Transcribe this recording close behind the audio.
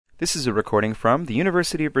This is a recording from the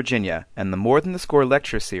University of Virginia and the More Than the Score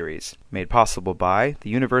lecture series, made possible by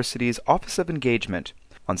the university's Office of Engagement.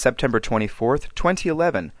 On September 24,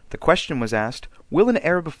 2011, the question was asked, will an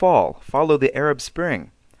Arab fall follow the Arab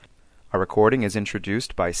Spring? Our recording is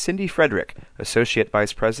introduced by Cindy Frederick, Associate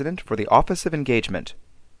Vice President for the Office of Engagement.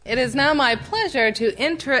 It is now my pleasure to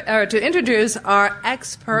introduce our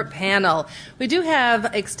expert panel. We do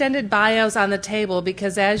have extended bios on the table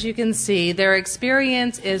because, as you can see, their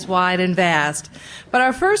experience is wide and vast. But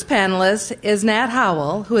our first panelist is Nat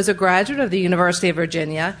Howell, who is a graduate of the University of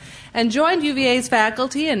Virginia and joined UVA's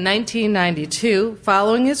faculty in 1992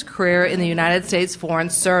 following his career in the United States Foreign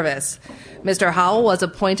Service. Mr. Howell was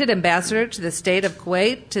appointed ambassador to the state of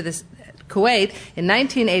Kuwait in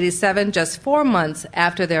 1987, just 4 months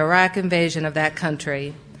after the Iraq invasion of that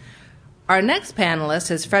country. Our next panelist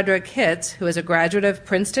is Frederick Hitz, who is a graduate of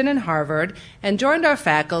Princeton and Harvard and joined our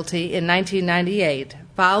faculty in 1998,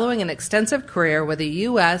 following an extensive career with the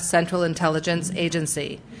U.S. Central Intelligence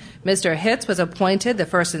Agency. Mr. Hitz was appointed the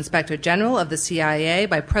first Inspector General of the CIA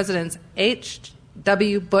by Presidents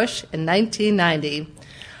H.W. Bush in 1990.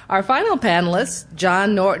 Our final panelist,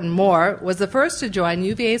 John Norton Moore, was the first to join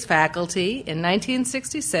UVA's faculty in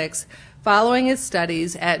 1966 following his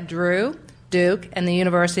studies at Drew, Duke, and the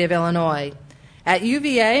University of Illinois. At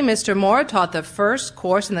UVA, Mr. Moore taught the first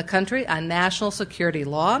course in the country on national security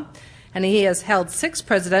law, and he has held 6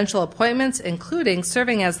 presidential appointments, including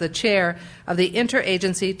serving as the chair of the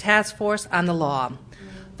Interagency Task Force on the Law.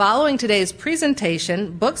 Following today's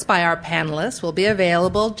presentation, books by our panelists will be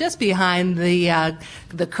available just behind the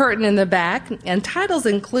curtain in the back, and titles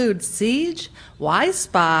include Siege, Why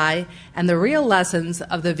Spy, and The Real Lessons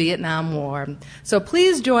of the Vietnam War. So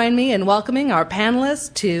please join me in welcoming our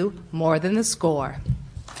panelists to More Than the Score.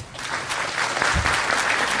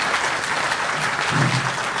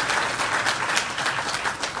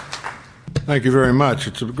 Thank you very much.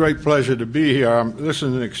 It's a great pleasure to be here. This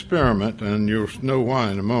is an experiment, and you'll know why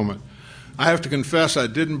in a moment. I have to confess I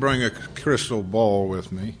didn't bring a crystal ball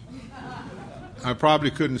with me. I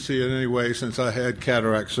probably couldn't see it anyway since I had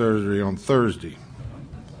cataract surgery on Thursday.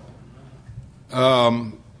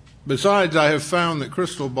 Besides, I have found that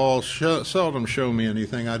crystal balls seldom show me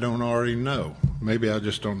anything I don't already know. Maybe I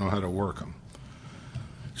just don't know how to work them.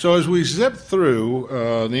 So as we zip through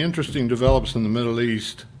the interesting developments in the Middle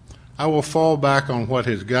East, I will fall back on what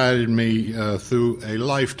has guided me through a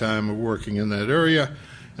lifetime of working in that area,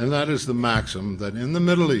 and that is the maxim that in the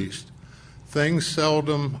Middle East, things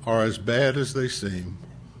seldom are as bad as they seem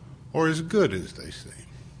or as good as they seem.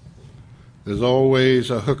 There's always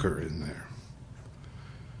a hooker in there.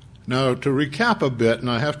 Now, to recap a bit, and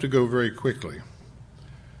I have to go very quickly.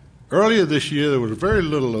 Earlier this year, there was very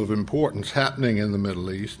little of importance happening in the Middle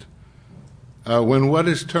East. When what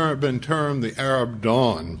has been termed the Arab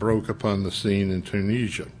Dawn broke upon the scene in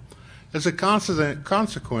Tunisia as a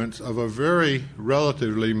consequence of a very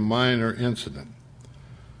relatively minor incident.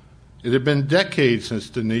 It had been decades since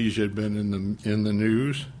Tunisia had been in the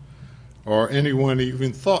news, or anyone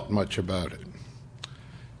even thought much about it.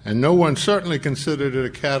 And no one certainly considered it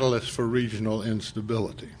a catalyst for regional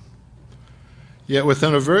instability. Yet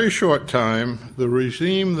within a very short time, the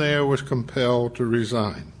regime there was compelled to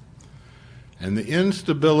resign. And the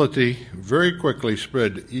instability very quickly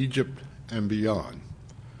spread to Egypt and beyond.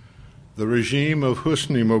 The regime of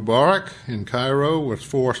Hosni Mubarak in Cairo was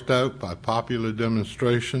forced out by popular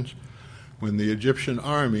demonstrations when the Egyptian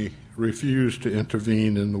army refused to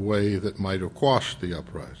intervene in the way that might have quashed the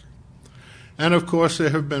uprising. And of course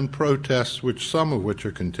there have been protests, some of which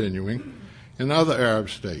are continuing, in other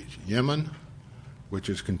Arab states. Yemen, which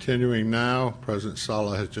is continuing now. President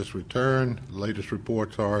Saleh has just returned. The latest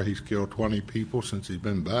reports are he's killed 20 people since he's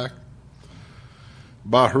been back.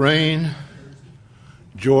 Bahrain,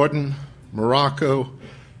 Jordan, Morocco,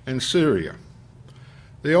 and Syria.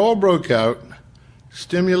 They all broke out,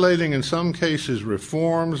 stimulating in some cases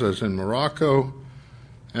reforms, as in Morocco,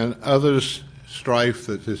 and others strife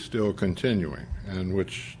that is still continuing, and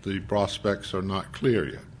which the prospects are not clear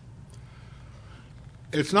yet.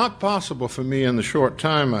 It's not possible for me in the short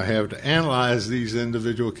time I have to analyze these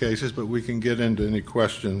individual cases, but we can get into any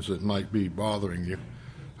questions that might be bothering you,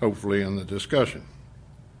 hopefully, in the discussion.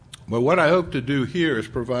 But what I hope to do here is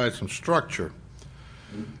provide some structure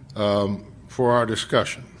for our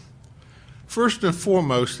discussion. First and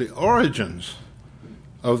foremost, the origins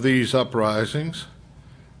of these uprisings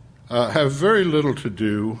have very little to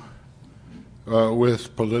do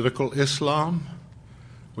with political Islam,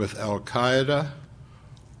 with Al-Qaeda,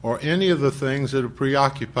 or any of the things that have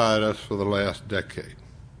preoccupied us for the last decade.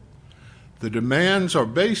 The demands are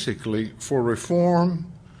basically for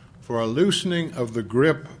reform for a loosening of the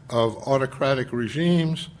grip of autocratic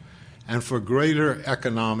regimes and for greater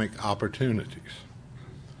economic opportunities.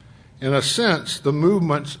 In a sense, the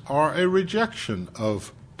movements are a rejection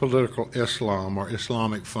of political Islam or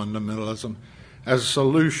Islamic fundamentalism as a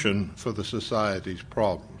solution for the society's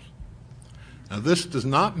problems. Now, this does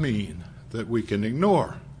not mean that we can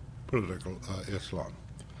ignore political Islam,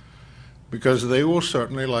 because they will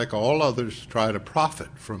certainly, like all others, try to profit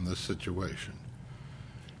from this situation.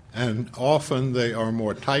 And often they are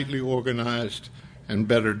more tightly organized and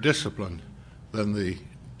better disciplined than the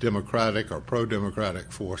democratic or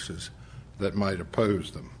pro-democratic forces that might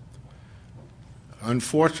oppose them.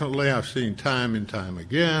 Unfortunately, I've seen time and time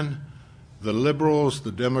again, the liberals,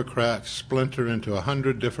 the Democrats splinter into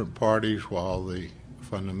 100 different parties while the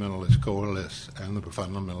fundamentalists coalesce and the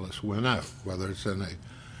fundamentalists win out, whether it's in a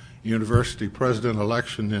university president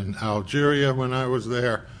election in Algeria when I was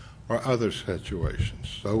there or other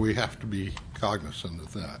situations. So we have to be cognizant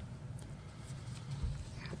of that.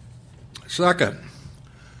 Second,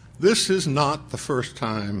 this is not the first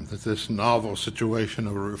time that this novel situation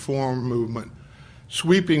of a reform movement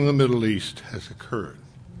sweeping the Middle East has occurred.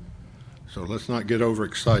 So let's not get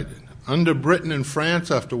overexcited. Under Britain and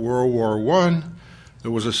France after World War I,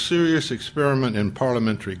 there was a serious experiment in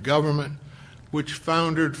parliamentary government which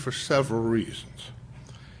foundered for several reasons,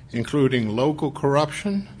 including local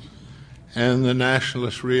corruption and the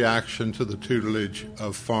nationalist reaction to the tutelage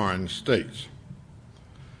of foreign states.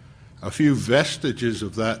 A few vestiges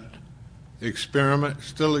of that experiment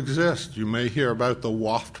still exist. You may hear about the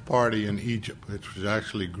Waft Party in Egypt, which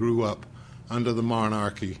actually grew up under the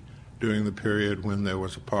monarchy during the period when there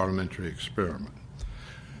was a parliamentary experiment.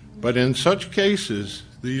 But in such cases,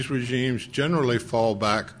 these regimes generally fall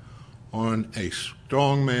back on a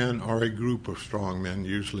strongman or a group of strongmen,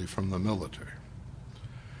 usually from the military.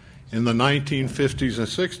 In the 1950s and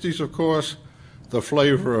 60s, of course, the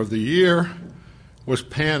flavor of the year was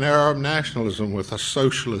pan-Arab nationalism with a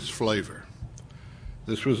socialist flavor.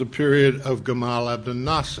 This was a period of Gamal Abdel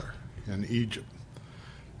Nasser in Egypt,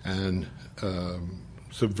 and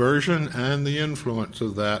subversion and the influence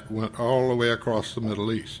of that went all the way across the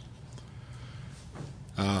Middle East.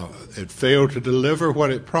 It failed to deliver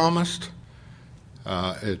what it promised.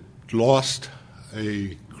 It lost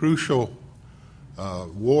a crucial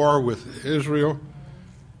war with Israel.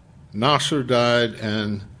 Nasser died,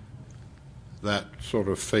 and that sort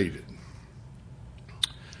of faded.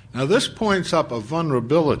 Now, this points up a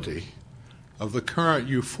vulnerability of the current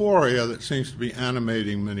euphoria that seems to be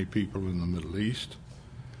animating many people in the Middle East,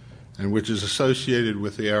 and which is associated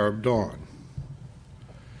with the Arab dawn.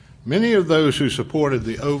 Many of those who supported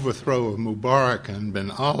the overthrow of Mubarak and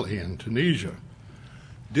Ben Ali in Tunisia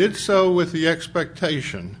did so with the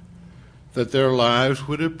expectation that their lives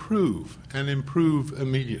would improve and improve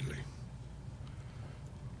immediately.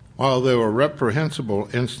 While there were reprehensible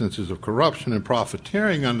instances of corruption and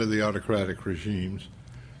profiteering under the autocratic regimes,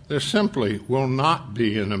 there simply will not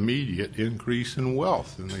be an immediate increase in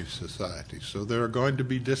wealth in these societies. So there are going to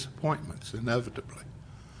be disappointments, inevitably.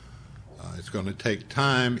 It's going to take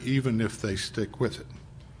time, even if they stick with it.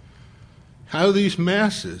 How these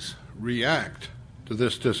masses react to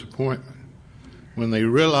this disappointment when they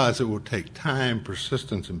realize it will take time,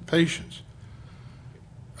 persistence, and patience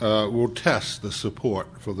will test the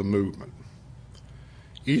support for the movement.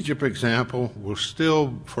 Egypt, for example, will still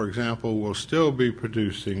be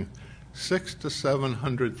producing 600,000 to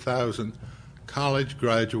 700,000 college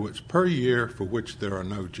graduates per year for which there are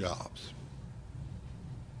no jobs.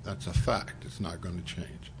 That's a fact. It's not going to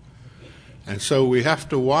change. And so we have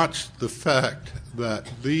to watch the fact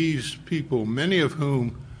that these people, many of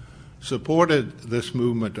whom supported this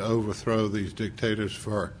movement to overthrow these dictators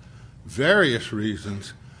for various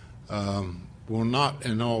reasons, will not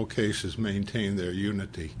in all cases maintain their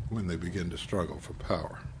unity when they begin to struggle for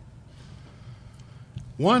power.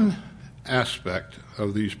 One aspect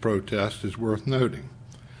of these protests is worth noting,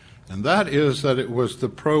 and that is that it was the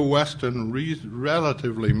pro-Western,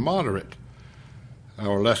 relatively moderate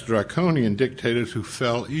or less draconian dictators who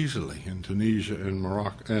fell easily in Tunisia and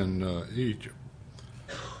Morocco and Egypt.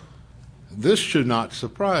 This should not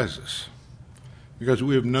surprise us, because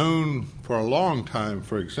we have known for a long time,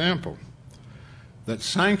 for example, that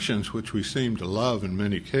sanctions, which we seem to love in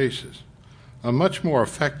many cases, are much more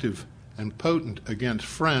effective and potent against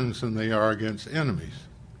friends than they are against enemies.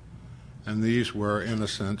 And these were, in a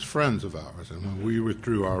sense, friends of ours. And when we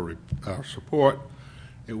withdrew our support,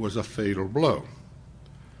 it was a fatal blow.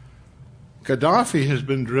 Gaddafi has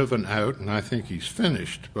been driven out, and I think he's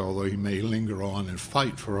finished, although he may linger on and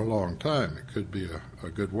fight for a long time. It could be a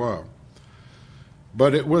good while.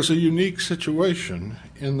 But it was a unique situation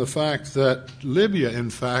in the fact that Libya, in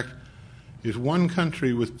fact, is one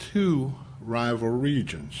country with two rival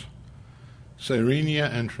regions, Cyrenia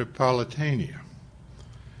and Tripolitania.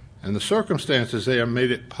 And the circumstances there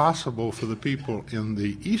made it possible for the people in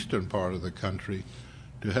the eastern part of the country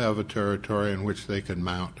to have a territory in which they could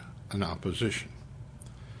mount an opposition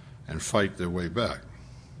and fight their way back.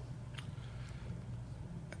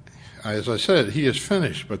 As I said, he is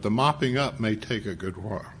finished, but the mopping up may take a good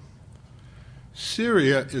while.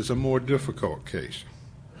 Syria is a more difficult case,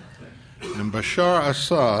 and Bashar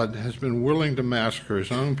Assad has been willing to massacre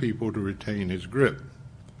his own people to retain his grip.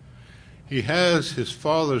 He has his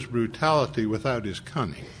father's brutality without his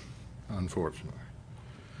cunning, unfortunately.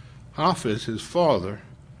 Hafiz, his father,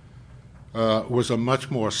 was a much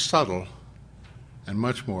more subtle and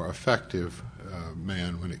much more effective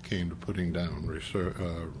man when it came to putting down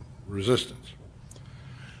resistance.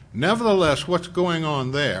 Nevertheless, what's going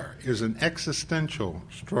on there is an existential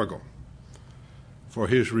struggle for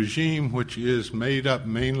his regime, which is made up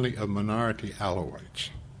mainly of minority Alawites,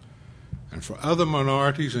 and for other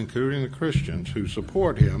minorities, including the Christians, who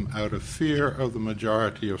support him out of fear of the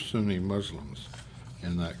majority of Sunni Muslims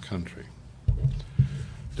in that country.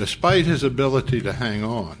 Despite his ability to hang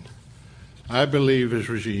on, I believe his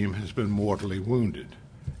regime has been mortally wounded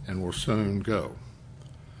and will soon go,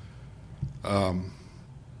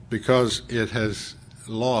 because it has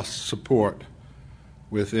lost support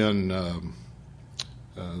within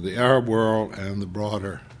the Arab world and the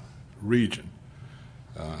broader region.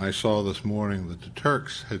 I saw this morning that the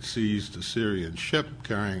Turks had seized a Syrian ship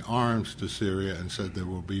carrying arms to Syria and said there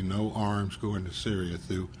will be no arms going to Syria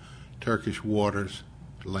through Turkish waters,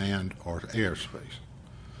 land, or airspace.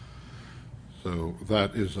 So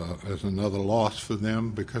that is another loss for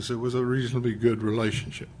them, because it was a reasonably good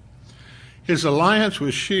relationship. His alliance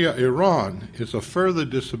with Shia Iran is a further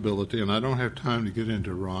disability, and I don't have time to get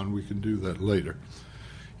into Iran, we can do that later,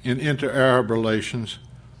 in inter-Arab relations,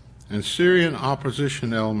 and Syrian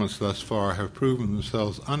opposition elements thus far have proven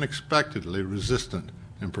themselves unexpectedly resistant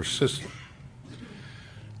and persistent.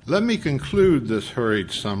 Let me conclude this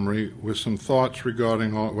hurried summary with some thoughts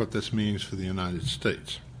regarding what this means for the United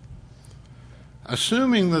States.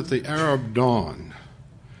 Assuming that the Arab dawn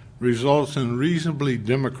results in reasonably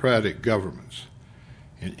democratic governments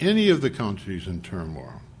in any of the countries in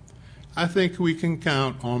turmoil, I think we can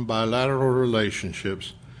count on bilateral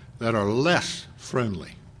relationships that are less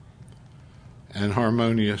friendly and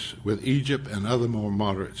harmonious with Egypt and other more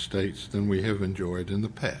moderate states than we have enjoyed in the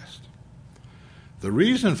past. The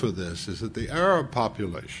reason for this is that the Arab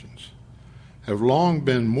populations have long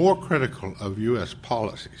been more critical of U.S.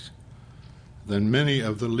 policies than many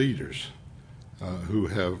of the leaders who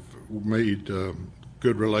have made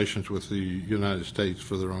good relations with the United States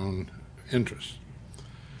for their own interests.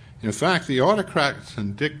 In fact, the autocrats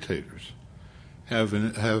and dictators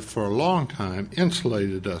have for a long time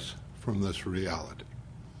insulated us from this reality.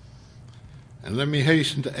 And let me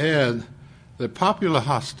hasten to add that popular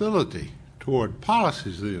hostility toward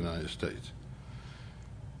policies of the United States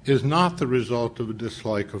is not the result of a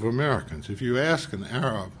dislike of Americans. If you ask an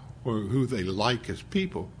Arab who they like as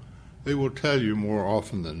people, they will tell you more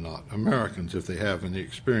often than not Americans, if they have any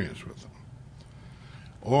experience with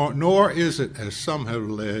them. Nor is it, as some have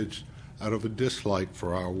alleged, out of a dislike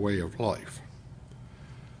for our way of life.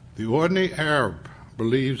 The ordinary Arab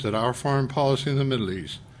believes that our foreign policy in the Middle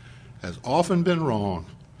East has often been wrong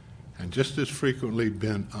and just as frequently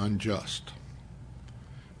been unjust.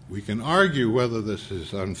 We can argue whether this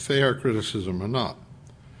is unfair criticism or not,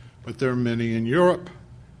 but there are many in Europe,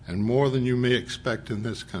 and more than you may expect in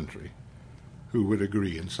this country, who would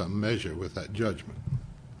agree in some measure with that judgment.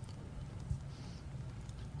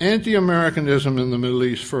 Anti-Americanism in the Middle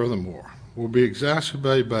East, furthermore, will be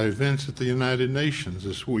exacerbated by events at the United Nations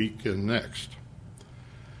this week and next.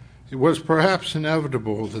 It was perhaps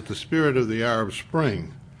inevitable that the spirit of the Arab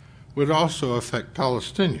Spring would also affect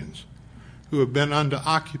Palestinians, who have been under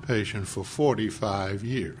occupation for 45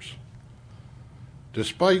 years.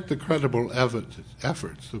 Despite the credible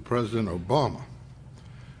efforts of President Obama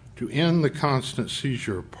to end the constant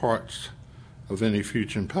seizure of parts of any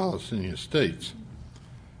future Palestinian states,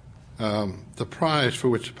 the prize for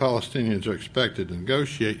which the Palestinians are expected to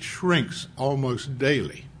negotiate shrinks almost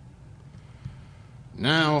daily.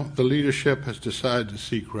 Now the leadership has decided to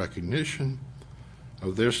seek recognition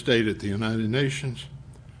of their state at the United Nations,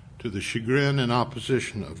 to the chagrin and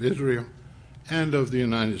opposition of Israel and of the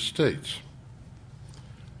United States.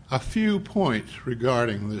 A few points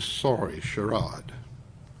regarding this sorry charade.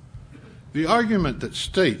 The argument that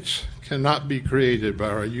states cannot be created by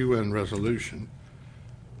our UN resolution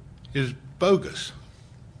is bogus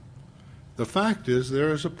The fact is there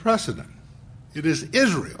is a precedent. It is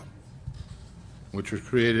Israel, which was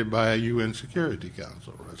created by a UN Security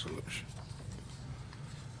Council resolution.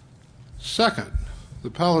 Second, the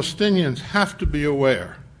Palestinians have to be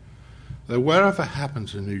aware that whatever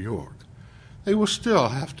happens in New York, they will still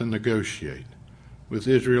have to negotiate with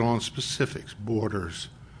Israel on specifics, borders,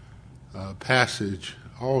 passage,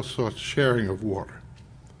 all sorts of sharing of water.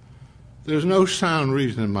 There's no sound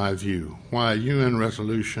reason, in my view, why a UN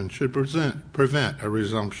resolution should prevent a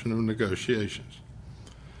resumption of negotiations.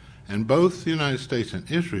 And both the United States and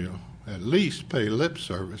Israel at least pay lip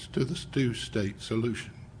service to the two-state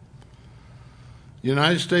solution. The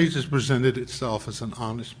United States has presented itself as an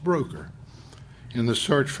honest broker in the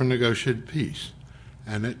search for negotiated peace,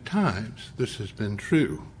 and at times this has been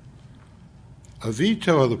true. A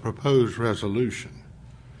veto of the proposed resolution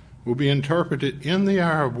will be interpreted in the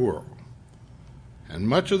Arab world and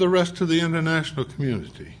much of the rest of the international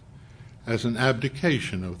community as an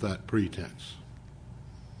abdication of that pretense.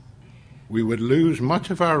 We would lose much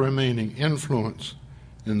of our remaining influence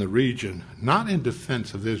in the region, not in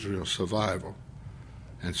defense of Israel's survival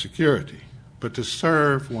and security, but to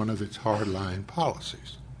serve one of its hardline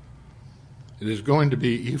policies. It is going to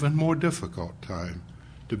be even more difficult time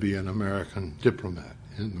to be an American diplomat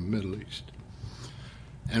in the Middle East.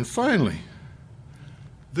 And finally,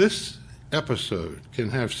 this episode can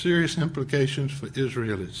have serious implications for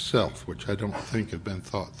Israel itself, which I don't think have been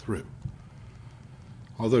thought through.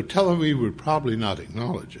 Although Tel Aviv would probably not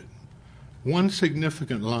acknowledge it, one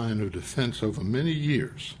significant line of defense over many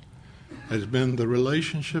years has been the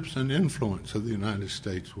relationships and influence of the United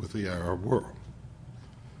States with the Arab world.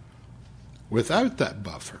 Without that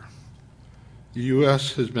buffer, the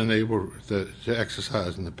U.S. has been able to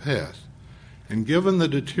exercise in the past, and given the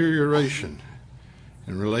deterioration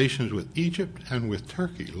in relations with Egypt and with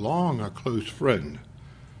Turkey, long a close friend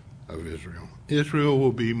of Israel, Israel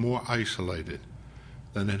will be more isolated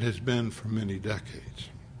than it has been for many decades.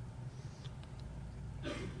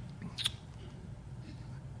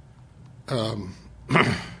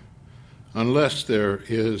 Unless there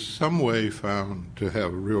is some way found to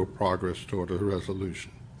have real progress toward a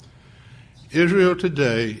resolution. Israel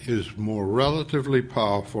today is more relatively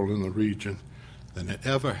powerful in the region than it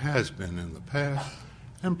ever has been in the past,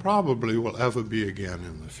 and probably will ever be again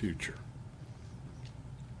in the future.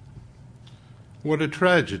 What a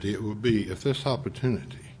tragedy it would be if this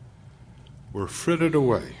opportunity were frittered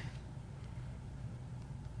away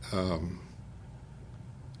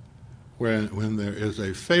when there is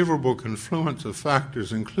a favorable confluence of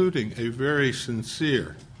factors, including a very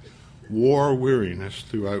sincere war weariness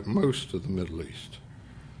throughout most of the Middle East,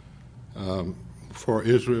 for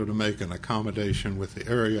Israel to make an accommodation with the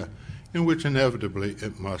area in which inevitably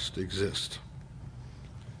it must exist.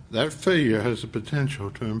 That failure has the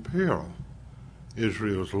potential to imperil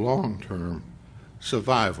Israel's long-term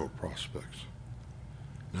survival prospects.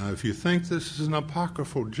 Now, if you think this is an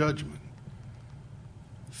apocryphal judgment,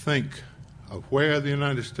 think of where the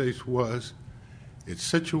United States was, its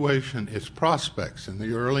situation, its prospects in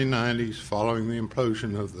the early 90s following the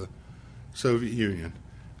implosion of the Soviet Union,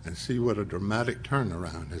 and see what a dramatic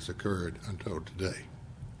turnaround has occurred until today.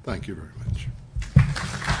 Thank you very much.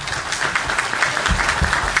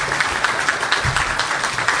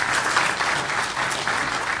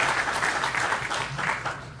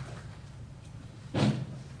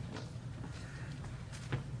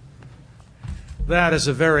 That is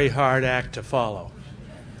a very hard act to follow,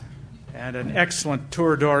 and an excellent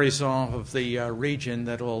tour d'horizon of the region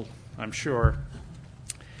that will, I'm sure,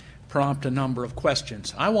 prompt a number of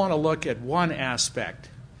questions. I want to look at one aspect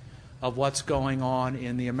of what's going on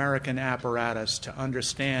in the American apparatus to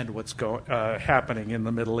understand what's happening in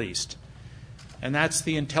the Middle East, and that's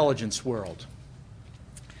the intelligence world.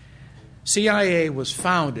 CIA was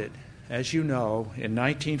founded, as you know, in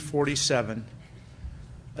 1947,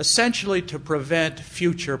 essentially to prevent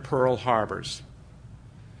future Pearl Harbors.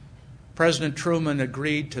 President Truman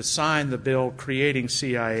agreed to sign the bill creating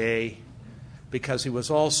CIA because he was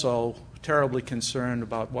also terribly concerned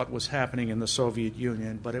about what was happening in the Soviet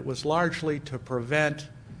Union, but it was largely to prevent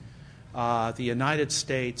the United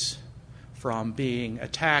States from being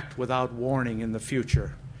attacked without warning in the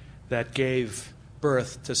future that gave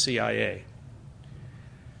birth to CIA.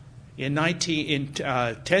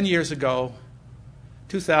 10 years ago,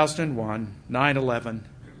 2001, 9/11,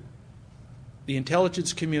 the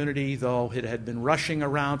intelligence community, though it had been rushing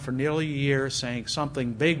around for nearly a year saying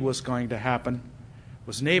something big was going to happen,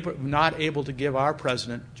 was not able to give our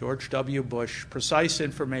president, George W. Bush, precise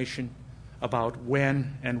information about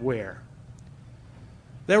when and where.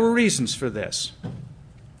 There were reasons for this.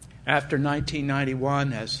 After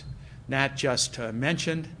 1991, as Nat just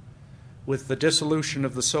mentioned, with the dissolution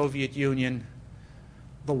of the Soviet Union,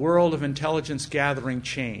 the world of intelligence gathering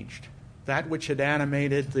changed. That which had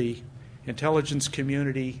animated the intelligence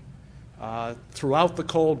community throughout the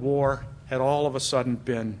Cold War had all of a sudden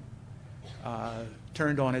been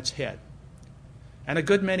turned on its head. And a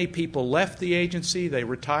good many people left the agency, they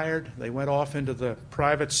retired, they went off into the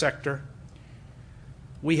private sector.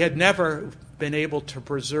 We had never been able to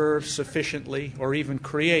preserve sufficiently or even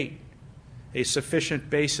create a sufficient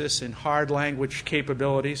basis in hard language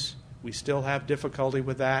capabilities. We still have difficulty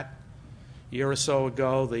with that. A year or so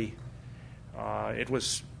ago, it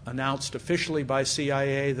was announced officially by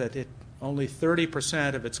CIA that only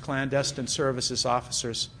 30% of its clandestine services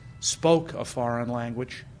officers spoke a foreign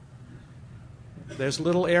language. There's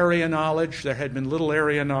little area knowledge. There had been little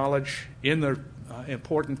area knowledge in the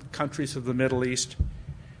important countries of the Middle East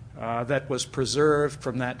that was preserved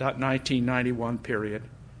from that 1991 period.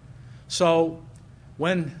 So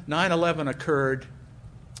when 9/11 occurred,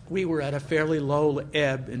 we were at a fairly low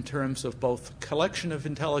ebb in terms of both collection of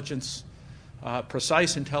intelligence,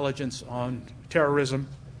 precise intelligence on terrorism,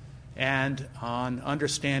 and on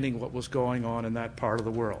understanding what was going on in that part of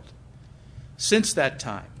the world. Since that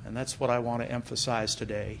time, and that's what I want to emphasize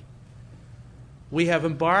today, we have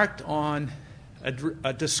embarked on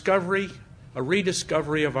a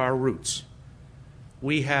rediscovery of our roots.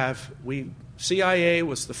 CIA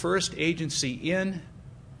was the first agency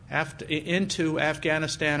into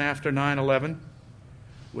Afghanistan after 9/11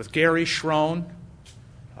 with Gary Schroen,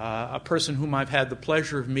 a person whom I've had the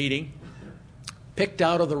pleasure of meeting, picked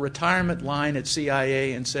out of the retirement line at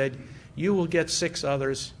CIA and said, you will get 6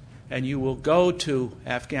 others and you will go to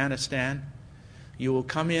Afghanistan. You will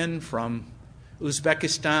come in from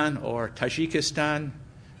Uzbekistan or Tajikistan.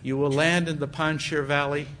 You will land in the Panjshir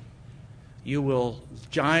Valley. You will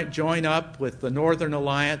join up with the Northern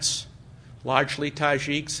Alliance, largely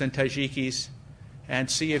Tajiks and Tajikis, and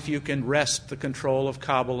see if you can wrest the control of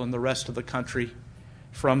Kabul and the rest of the country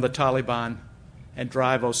from the Taliban and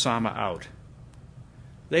drive Osama out.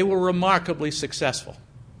 They were remarkably successful.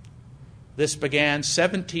 This began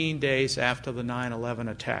 17 days after the 9/11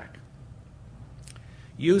 attack.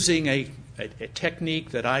 Using a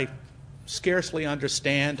technique that I scarcely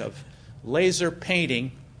understand of laser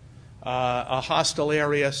painting a hostile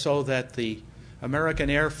area so that the American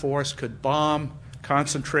Air Force could bomb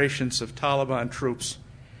concentrations of Taliban troops,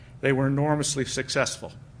 they were enormously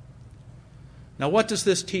successful. Now, what does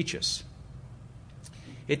this teach us?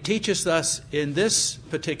 It teaches us in this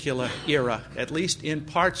particular era, at least in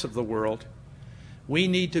parts of the world, we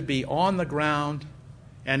need to be on the ground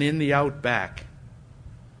and in the outback.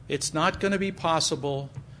 It's not going to be possible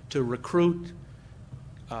to recruit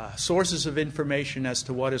sources of information as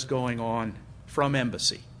to what is going on from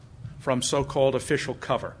embassy, from so-called official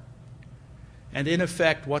cover. And in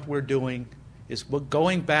effect, what we're doing is we're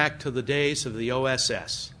going back to the days of the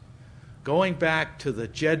OSS, going back to the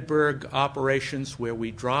Jedburgh operations where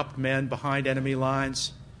we dropped men behind enemy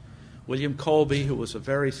lines. William Colby, who was a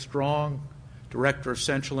very strong director of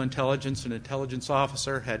Central Intelligence and intelligence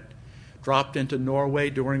officer, had dropped into Norway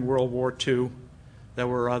during World War II. There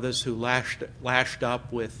were others who lashed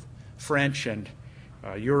up with French and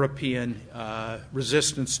European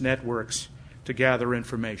resistance networks to gather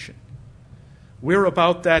information. We're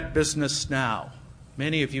about that business now.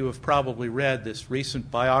 Many of you have probably read this recent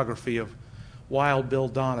biography of Wild Bill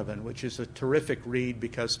Donovan, which is a terrific read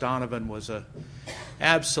because Donovan was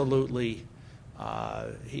absolutely,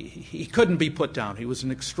 he couldn't be put down. He was an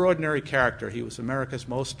extraordinary character. He was America's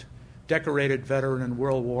most decorated veteran in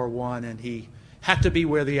World War I, and he had to be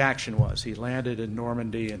where the action was. He landed in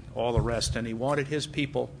Normandy and all the rest, and he wanted his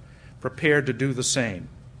people prepared to do the same.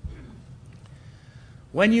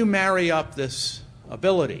 When you marry up this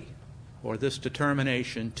ability or this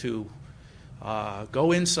determination to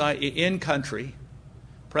go inside in country,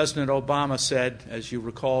 President Obama said, as you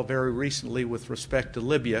recall very recently with respect to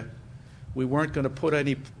Libya, we weren't going to put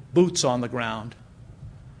any boots on the ground.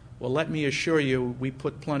 Well, let me assure you, we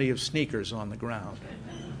put plenty of sneakers on the ground.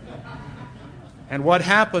 And what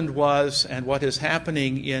happened was, and what is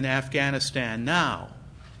happening in Afghanistan now,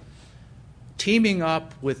 teaming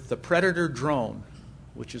up with the Predator drone,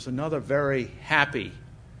 which is another very happy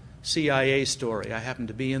CIA story. I happened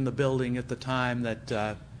to be in the building at the time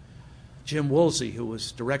that Jim Woolsey, who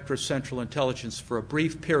was Director of Central Intelligence for a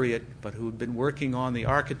brief period, but who had been working on the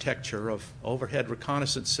architecture of overhead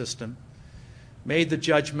reconnaissance system, made the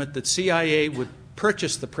judgment that CIA would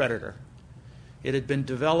purchase the Predator. It had been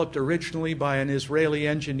developed originally by an Israeli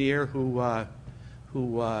engineer who had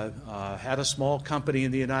a small company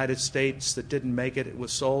in the United States that didn't make it. It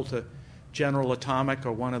was sold to General Atomic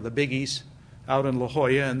or one of the biggies out in La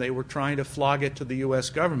Jolla, and they were trying to flog it to the U.S.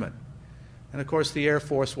 government. And of course, the Air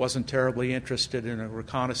Force wasn't terribly interested in a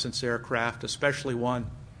reconnaissance aircraft, especially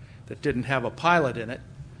one that didn't have a pilot in it.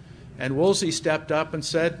 And Woolsey stepped up and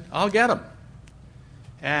said, "I'll get him."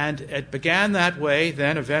 And it began that way.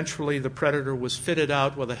 Then eventually the Predator was fitted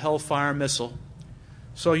out with a Hellfire missile.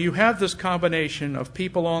 So you have this combination of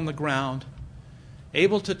people on the ground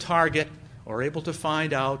able to target or able to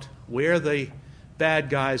find out where the bad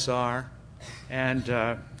guys are and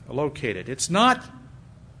locate it. It's not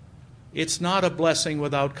a blessing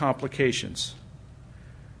without complications.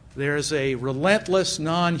 There's a relentless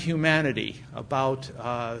non-humanity about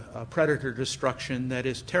Predator destruction that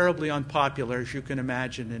is terribly unpopular, as you can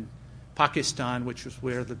imagine, in Pakistan, which is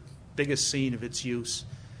where the biggest scene of its use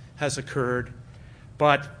has occurred.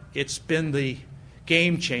 But it's been the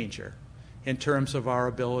game changer in terms of our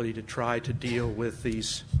ability to try to deal with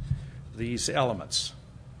these elements.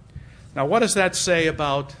 Now, what does that say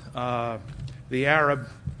about the Arab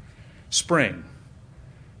Spring,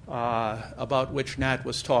 about which Nat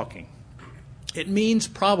was talking? It means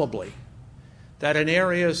probably that in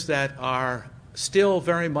areas that are still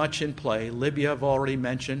very much in play, Libya I've already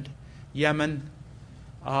mentioned, Yemen,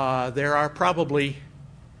 there are probably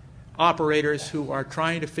operators who are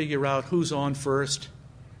trying to figure out who's on first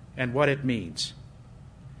and what it means.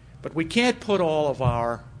 But we can't put all of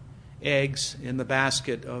our eggs in the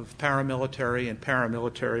basket of paramilitary and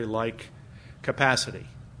paramilitary-like capacity.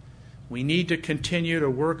 We need to continue to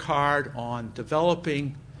work hard on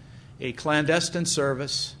developing a clandestine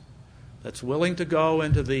service that's willing to go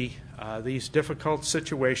into these difficult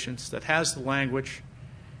situations, that has the language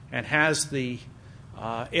and has the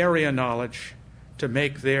area knowledge to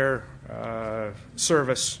make their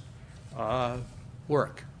service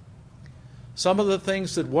work. Some of the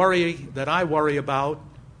things that I worry about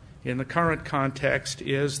in the current context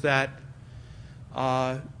is that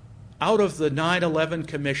out of the 9/11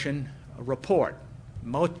 Commission report,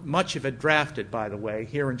 much of it drafted, by the way,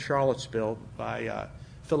 here in Charlottesville by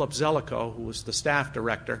Philip Zellico, who was the staff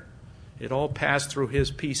director. It all passed through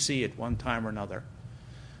his PC at one time or another.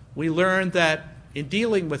 We learned that in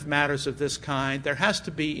dealing with matters of this kind, there has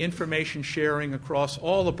to be information sharing across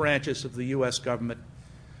all the branches of the U.S. government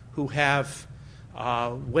who have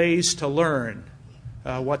ways to learn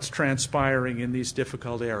what's transpiring in these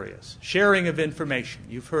difficult areas. Sharing of information,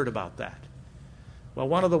 you've heard about that. Well,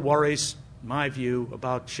 one of the worries, in my view,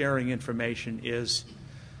 about sharing information is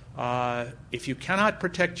if you cannot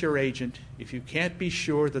protect your agent, if you can't be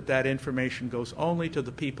sure that that information goes only to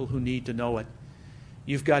the people who need to know it,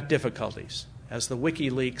 you've got difficulties, as the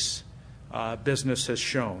WikiLeaks business has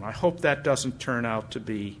shown. I hope that doesn't turn out to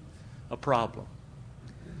be a problem.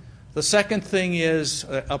 The second thing is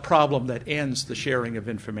a problem that ends the sharing of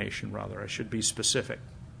information, rather. I should be specific.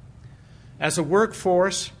 As a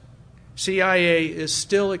workforce, CIA is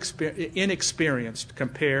still inexperienced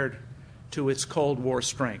compared to its Cold War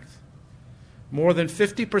strength. More than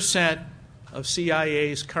 50% of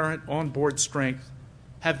CIA's current onboard strength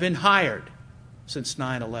have been hired since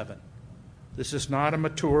 9/11. This is not a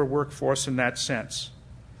mature workforce in that sense.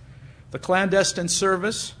 The clandestine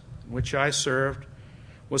service, in which I served,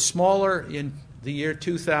 was smaller in the year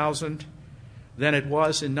 2000 than it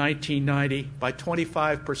was in 1990 by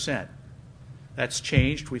 25%. That's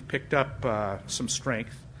changed. We've picked up some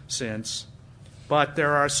strength since, but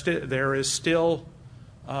there is still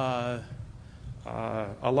a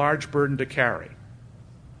large burden to carry.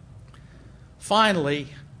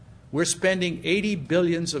 Finally, we're spending $80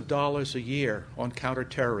 billion a year on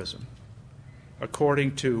counterterrorism,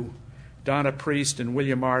 according to Donna Priest and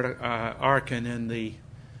William Arkin in the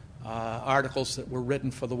articles that were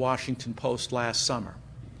written for the Washington Post last summer.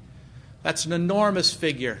 That's an enormous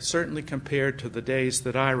figure, certainly compared to the days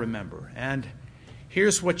that I remember. And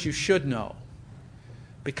here's what you should know.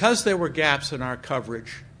 Because there were gaps in our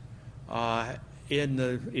coverage in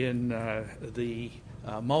the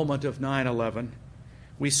moment of 9/11,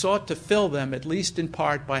 we sought to fill them, at least in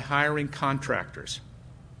part, by hiring contractors.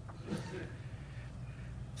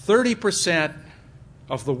 30%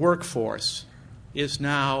 of the workforce is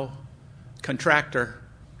now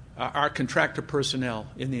our contractor personnel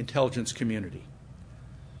in the intelligence community.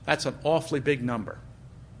 That's an awfully big number.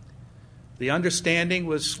 The understanding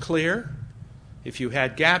was clear. If you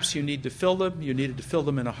had gaps, you need to fill them. You needed to fill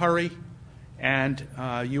them in a hurry. And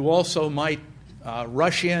you also might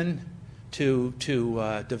rush in to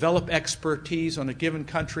develop expertise on a given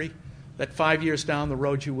country that 5 years down the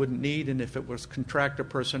road you wouldn't need, and if it was contractor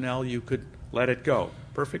personnel, you could let it go.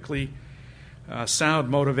 Perfectly sound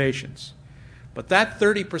motivations. But that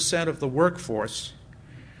 30% of the workforce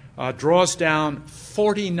draws down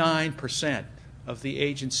 49% of the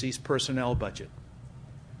agency's personnel budget.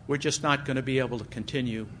 We're just not going to be able to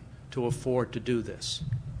continue to afford to do this.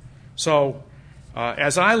 So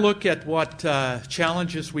as I look at what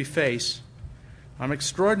challenges we face, I'm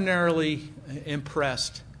extraordinarily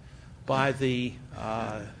impressed by the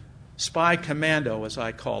spy commando, as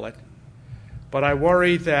I call it, but I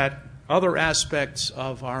worry that other aspects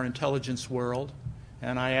of our intelligence world,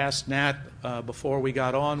 and I asked Nat before we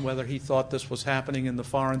got on whether he thought this was happening in the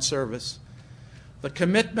Foreign Service, the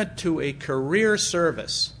commitment to a career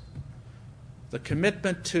service, the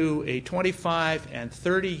commitment to a 25 and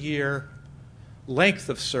 30-year length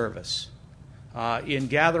of service in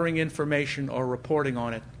gathering information or reporting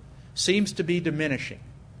on it seems to be diminishing.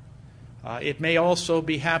 It may also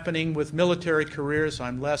be happening with military careers.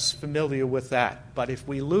 I'm less familiar with that. But if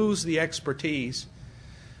we lose the expertise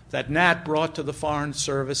that Nat brought to the Foreign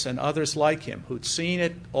Service and others like him who'd seen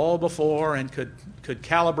it all before and could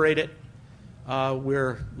calibrate it,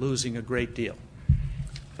 we're losing a great deal.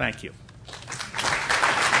 Thank you.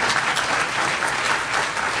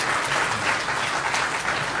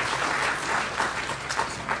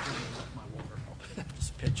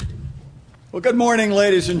 Well, good morning,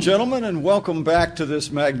 ladies and gentlemen, and welcome back to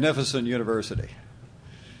this magnificent university.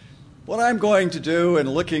 What I'm going to do in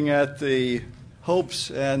looking at the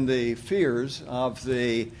hopes and the fears of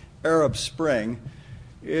the Arab Spring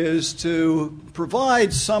is to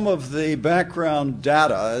provide some of the background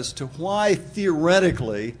data as to why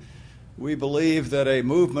theoretically we believe that a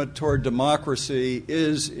movement toward democracy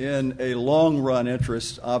is in a long-run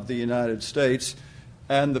interest of the United States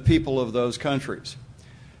and the people of those countries.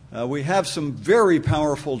 We have some very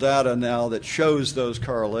powerful data now that shows those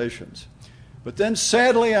correlations. But then,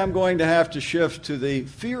 sadly, I'm going to have to shift to the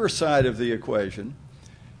fear side of the equation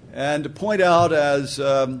and to point out, as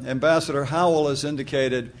Ambassador Howell has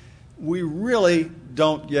indicated, we really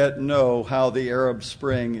don't yet know how the Arab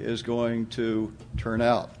Spring is going to turn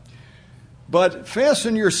out. But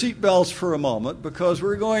fasten your seatbelts for a moment, because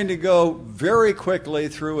we're going to go very quickly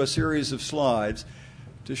through a series of slides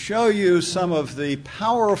to show you some of the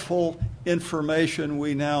powerful information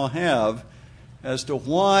we now have as to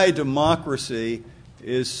why democracy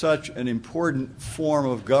is such an important form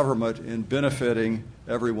of government in benefiting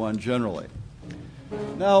everyone generally.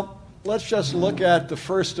 Now, let's just look at the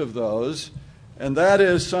first of those, and that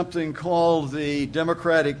is something called the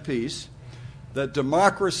democratic peace, that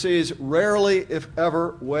democracies rarely, if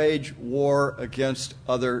ever, wage war against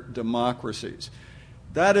other democracies.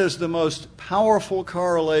 That is the most powerful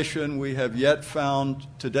correlation we have yet found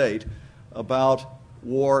to date about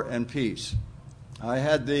war and peace. I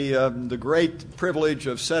had the great privilege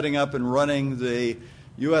of setting up and running the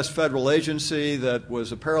U.S. federal agency that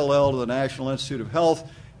was a parallel to the National Institute of Health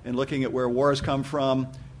in looking at where wars come from.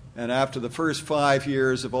 And after the first 5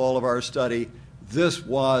 years of all of our study, this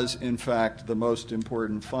was, in fact, the most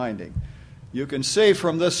important finding. You can see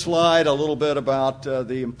from this slide a little bit about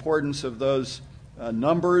the importance of those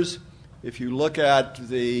numbers. If you look at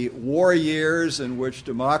the war years in which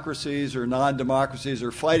democracies or non-democracies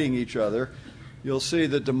are fighting each other, you'll see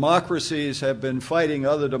that democracies have been fighting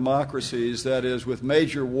other democracies, that is, with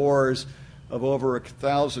major wars of over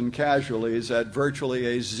 1,000 casualties at virtually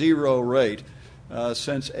a zero rate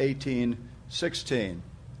since 1816.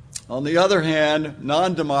 On the other hand,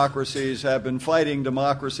 non-democracies have been fighting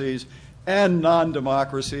democracies and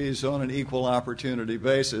non-democracies on an equal opportunity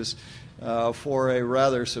basis for a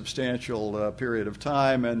rather substantial period of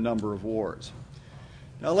time and number of wars.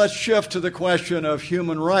 Now let's shift to the question of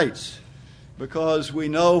human rights, because we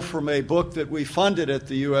know from a book that we funded at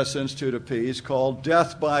the U.S. Institute of Peace called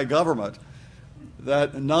Death by Government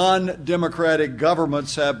that non-democratic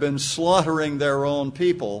governments have been slaughtering their own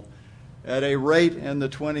people at a rate in the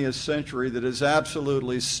 20th century that is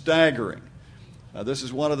absolutely staggering. This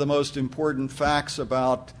is one of the most important facts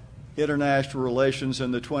about international relations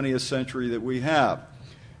in the 20th century that we have.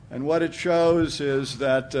 And what it shows is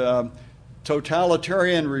that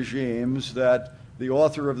totalitarian regimes that the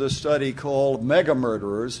author of this study called mega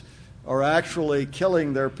murderers are actually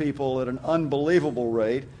killing their people at an unbelievable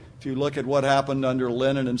rate. If you look at what happened under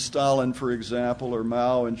Lenin and Stalin, for example, or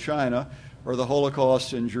Mao in China, or the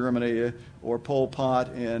Holocaust in Germany, or Pol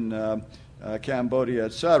Pot in Cambodia,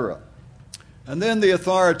 etc. And then the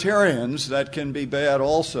authoritarians that can be bad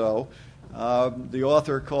also, the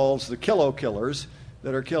author calls the killers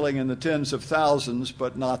that are killing in the tens of thousands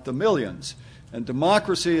but not the millions. And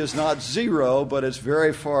democracy is not zero, but it's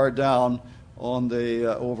very far down on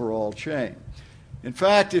the overall chain. In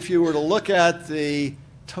fact, if you were to look at the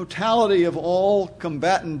totality of all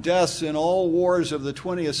combatant deaths in all wars of the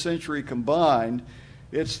 20th century combined,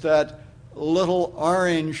 It's that little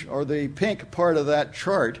orange or the pink part of that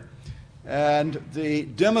chart. And the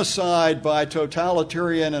democide by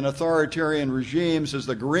totalitarian and authoritarian regimes is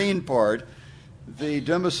the green part. The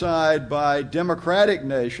democide by democratic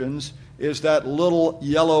nations is that little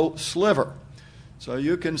yellow sliver. So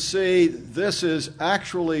you can see this is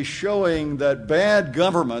actually showing that bad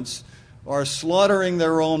governments are slaughtering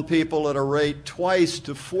their own people at a rate 2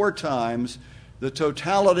 to 4 times the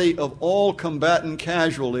totality of all combatant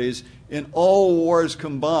casualties in all wars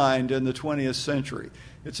combined in the 20th century.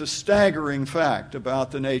 It's a staggering fact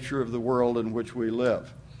about the nature of the world in which we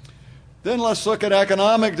live. Then let's look at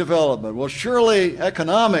economic development. Well, surely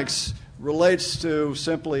economics relates to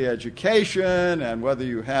simply education and whether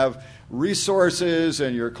you have resources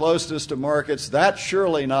and your closeness to markets. That's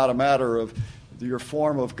surely not a matter of your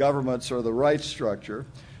form of governments or the right structure.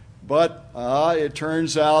 But it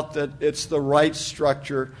turns out that it's the right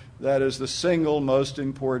structure that is the single most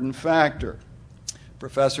important factor.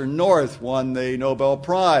 Professor North won the Nobel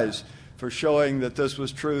Prize for showing that this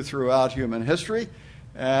was true throughout human history.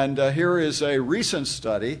 And here is a recent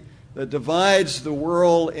study that divides the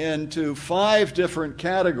world into 5 different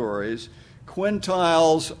categories,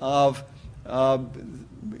 quintiles of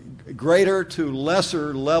greater to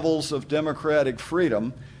lesser levels of democratic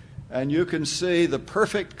freedom. And you can see the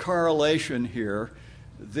perfect correlation here.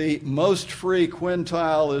 The most free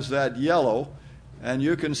quintile is that yellow. And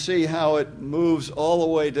you can see how it moves all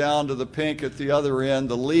the way down to the pink at the other end.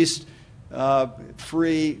 The least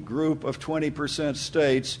free group of 20%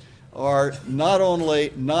 states are not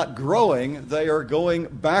only not growing, they are going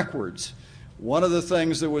backwards. One of the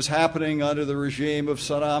things that was happening under the regime of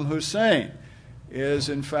Saddam Hussein is,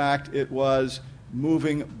 in fact, it was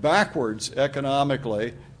moving backwards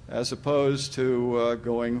economically as opposed to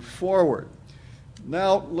going forward.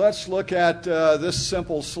 Now, let's look at this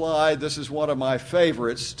simple slide. This is one of my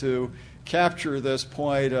favorites to capture this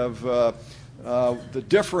point of the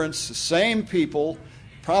difference. Same people.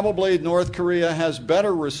 Probably North Korea has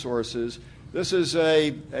better resources. This is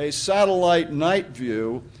a satellite night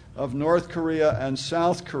view of North Korea and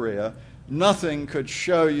South Korea. Nothing could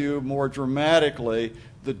show you more dramatically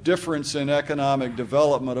the difference in economic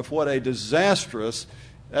development of what a disastrous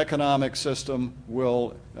economic system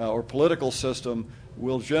will, or political system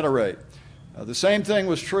will generate. The same thing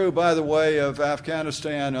was true, by the way, of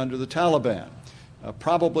Afghanistan under the Taliban.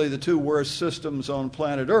 Probably the 2 worst systems on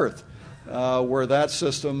planet Earth were that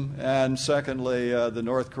system, and secondly, the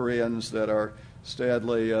North Koreans that are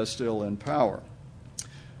sadly still in power.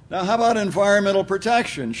 Now, how about environmental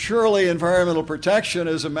protection? Surely environmental protection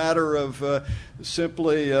is a matter of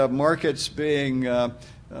simply markets being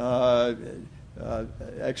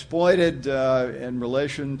exploited in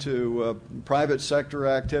relation to private sector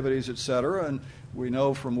activities, etc. And we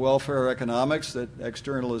know from welfare economics that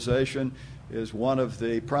externalization is one of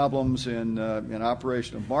the problems in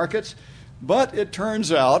operation of markets. But it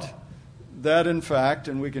turns out that, in fact,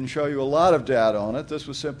 and we can show you a lot of data on it, this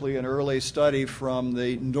was simply an early study from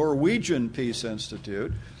the Norwegian Peace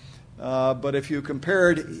Institute. But if you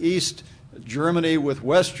compared East Germany with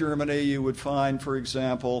West Germany, you would find, for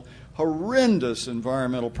example, horrendous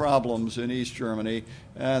environmental problems in East Germany,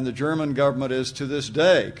 and the German government is to this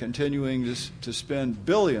day continuing to spend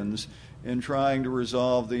billions in trying to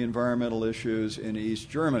resolve the environmental issues in East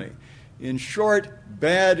Germany. In short,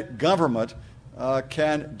 bad government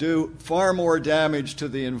can do far more damage to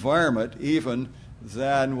the environment even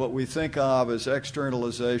than what we think of as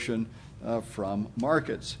externalization from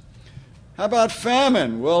markets. How about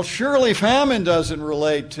famine? Well, surely famine doesn't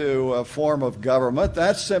relate to a form of government.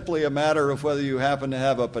 That's simply a matter of whether you happen to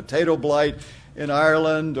have a potato blight in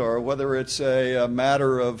Ireland or whether it's a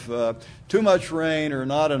matter of too much rain or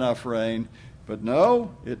not enough rain. But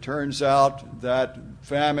no, it turns out that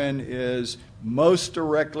famine is most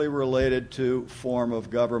directly related to form of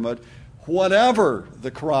government, whatever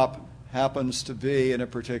the crop happens to be in a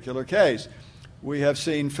particular case. We have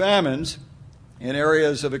seen famines in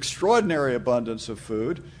areas of extraordinary abundance of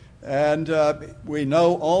food, and we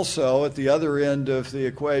know also at the other end of the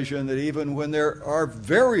equation that even when there are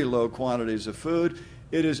very low quantities of food,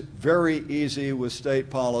 it is very easy with state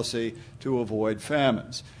policy to avoid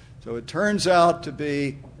famines. So it turns out to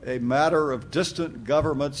be a matter of distant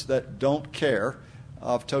governments that don't care,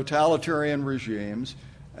 of totalitarian regimes.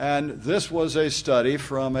 And this was a study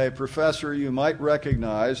from a professor you might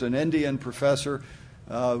recognize, an Indian professor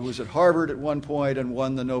who was at Harvard at one point and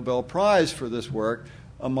won the Nobel Prize for this work,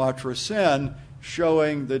 Amartya Sen,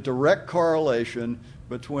 showing the direct correlation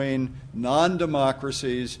between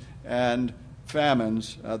non-democracies and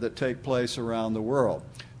famines that take place around the world.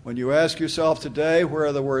 When you ask yourself today where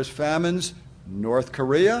are the worst famines, North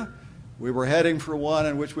Korea, we were heading for one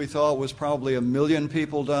in which we thought was probably 1 million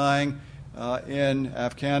people dying in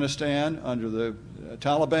Afghanistan under the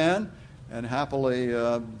Taliban, and happily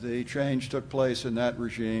the change took place in that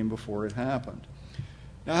regime before it happened.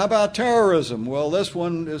 Now, how about terrorism? Well, this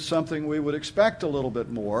one is something we would expect a little bit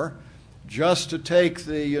more. Just to take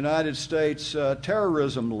the United States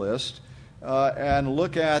terrorism list and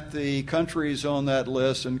look at the countries on that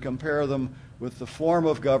list and compare them with the form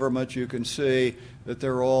of government, you can see that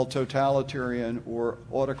they're all totalitarian or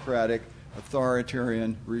autocratic,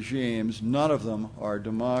 authoritarian regimes. None of them are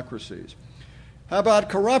democracies. How about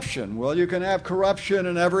corruption? Well, you can have corruption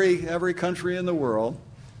in every country in the world,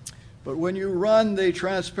 but when you run the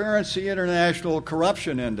Transparency International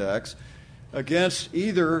Corruption Index against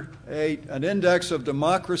either an index of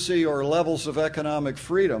democracy or levels of economic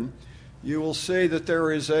freedom, you will see that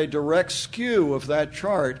there is a direct skew of that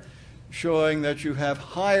chart showing that you have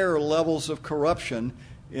higher levels of corruption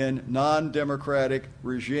in non-democratic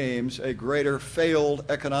regimes, a greater failed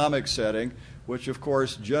economic setting, which of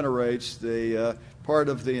course generates the part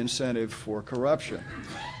of the incentive for corruption.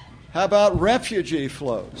 How about refugee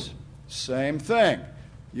flows? Same thing.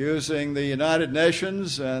 Using the United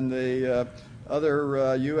Nations and the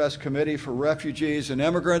other U.S. Committee for Refugees and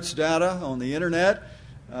Immigrants data on the Internet,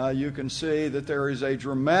 you can see that there is a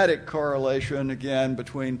dramatic correlation, again,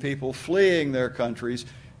 between people fleeing their countries.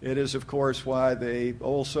 It is, of course, why the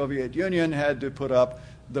old Soviet Union had to put up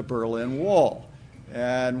the Berlin Wall.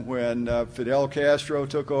 And when Fidel Castro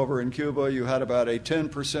took over in Cuba, you had about a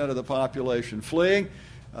 10% of the population fleeing.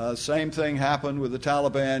 Same thing happened with the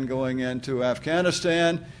Taliban going into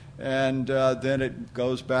Afghanistan, and then it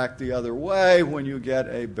goes back the other way when you get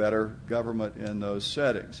a better government in those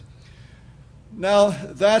settings. Now,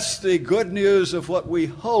 that's the good news of what we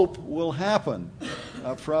hope will happen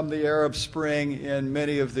from the Arab Spring in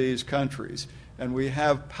many of these countries. And we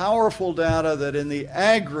have powerful data that in the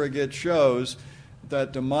aggregate shows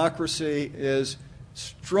that democracy is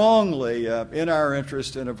strongly in our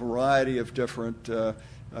interest in a variety of different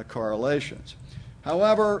correlations.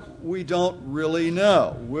 However, we don't really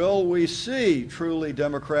know. Will we see truly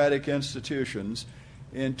democratic institutions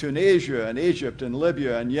in Tunisia and Egypt and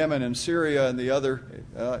Libya and Yemen and Syria and the other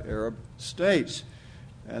Arab states?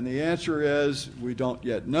 And the answer is we don't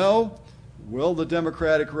yet know. Will the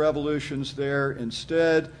democratic revolutions there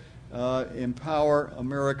instead empower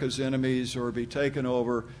America's enemies or be taken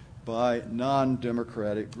over by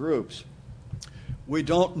non-democratic groups? We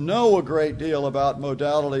don't know a great deal about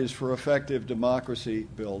modalities for effective democracy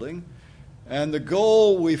building. And the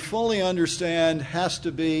goal, we fully understand, has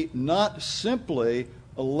to be not simply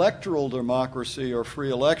electoral democracy or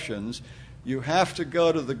free elections. You have to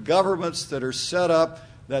go to the governments that are set up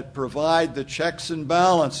that provide the checks and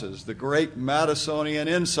balances, the great Madisonian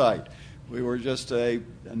insight. We were just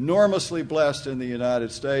enormously blessed in the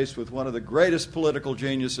United States with one of the greatest political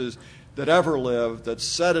geniuses that ever lived, that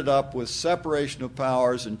set it up with separation of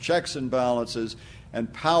powers and checks and balances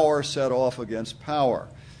and power set off against power.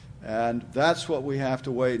 And that's what we have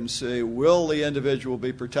to wait and see. Will the individual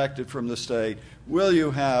be protected from the state? Will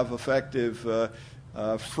you have effective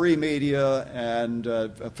free media and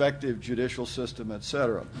effective judicial system,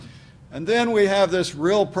 etc.? And then we have this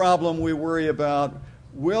real problem we worry about.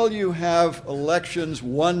 Will you have elections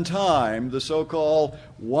one time, the so-called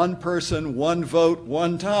one person, one vote,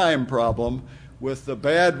 one time problem, with the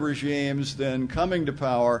bad regimes then coming to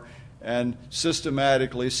power and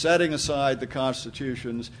systematically setting aside the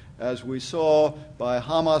constitutions, as we saw by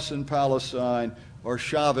Hamas in Palestine or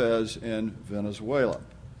Chavez in Venezuela?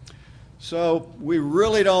 So we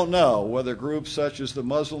really don't know whether groups such as the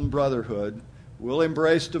Muslim Brotherhood will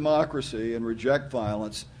embrace democracy and reject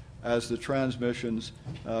violence as the transmissions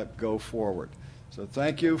go forward. So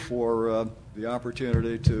thank you for the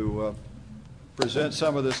opportunity to present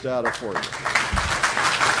some of this data for you.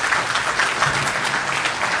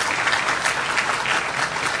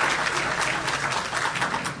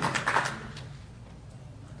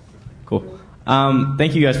 Cool.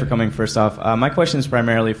 Thank you guys for coming, first off. My question is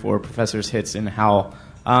primarily for Professors Hitz and Howell.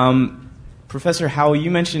 Professor Howell,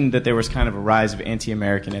 you mentioned that there was kind of a rise of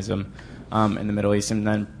anti-Americanism in the Middle East, and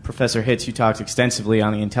then Professor Hitz, you talked extensively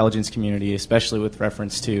on the intelligence community, especially with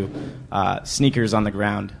reference to sneakers on the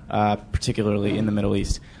ground, particularly in the Middle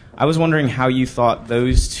East. I was wondering how you thought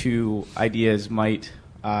those two ideas might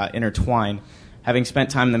intertwine. Having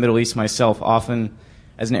spent time in the Middle East myself, often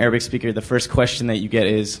as an Arabic speaker, the first question that you get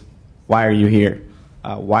is, why are you here?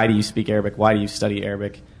 Why do you speak Arabic? Why do you study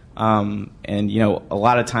Arabic? And, you know, a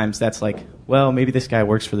lot of times that's like, well, maybe this guy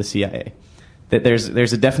works for the CIA. That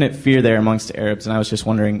there's a definite fear there amongst Arabs, and I was just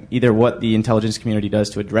wondering either what the intelligence community does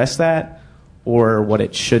to address that, or what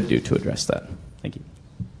it should do to address that? Thank you.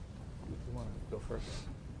 You want to go first?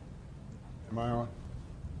 Am I on?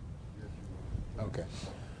 Okay.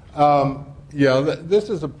 This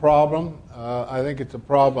is a problem. I think it's a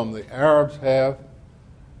problem the Arabs have.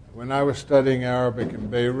 When I was studying Arabic in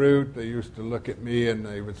Beirut, they used to look at me and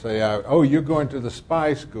they would say, "Oh, you're going to the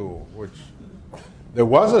spy school," which there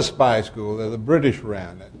was a spy school that the British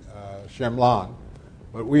ran it, Shemlan,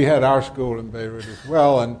 but we had our school in Beirut as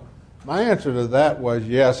well. And my answer to that was,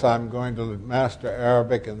 yes, I'm going to master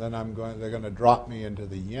Arabic, and then they're going to drop me into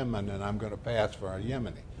the Yemen, and I'm going to pass for a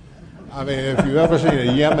Yemeni. I mean, if you've ever seen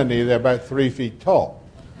a Yemeni, they're about 3 feet tall.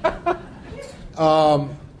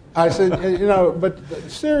 I said, but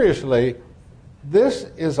seriously, this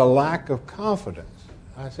is a lack of confidence.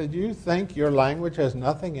 I said, you think your language has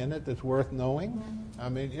nothing in it that's worth knowing? I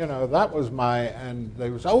mean, that was and they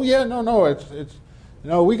was, oh yeah, no, it's,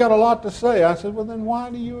 we got a lot to say. I said, well then why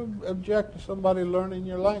do you object to somebody learning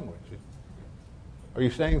your language? Are you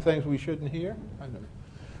saying things we shouldn't hear? I know.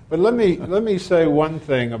 But let me say one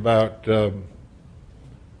thing about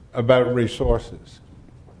resources.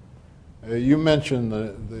 You mentioned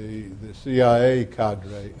the CIA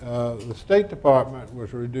cadre. The State Department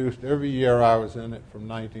was reduced every year I was in it from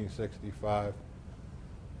 1965.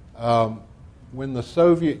 When the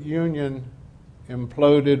Soviet Union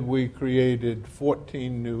imploded, we created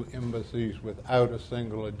 14 new embassies without a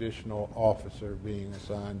single additional officer being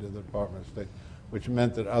assigned to the Department of State, which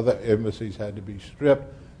meant that other embassies had to be stripped,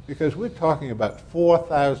 because we're talking about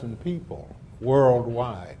 4,000 people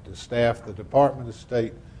worldwide to staff the Department of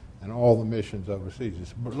State and all the missions overseas.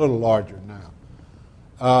 It's a little larger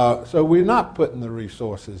now. So we're not putting the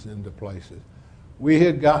resources into places. We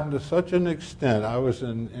had gotten to such an extent. I was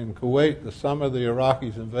in Kuwait the summer the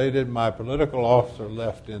Iraqis invaded. My political officer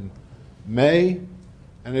left in May,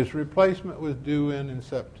 and his replacement was due in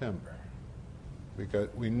September, because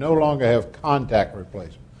we no longer have contact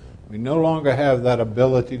replacement. We no longer have that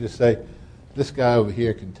ability to say, this guy over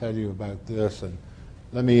here can tell you about this, and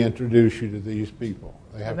let me introduce you to these people.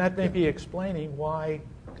 And that may be explaining why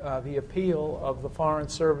the appeal of the Foreign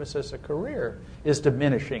Service as a career is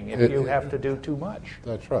diminishing if you have to do too much.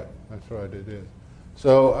 That's right. It is.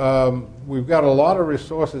 So we've got a lot of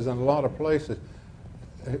resources in a lot of places.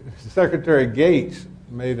 Secretary Gates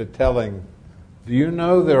made a telling. Do you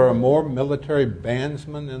know there are more military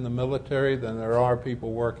bandsmen in the military than there are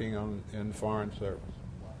people working in Foreign Service?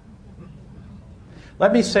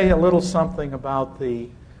 Let me say a little something about the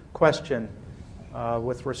question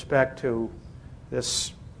with respect to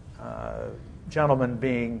this gentleman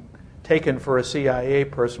being taken for a CIA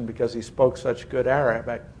person because he spoke such good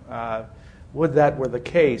Arabic. Would that were the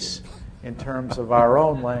case in terms of our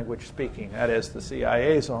own language speaking, that is, the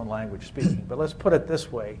CIA's own language speaking. But let's put it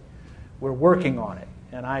this way. We're working on it.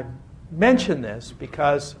 And I mention this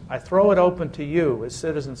because I throw it open to you as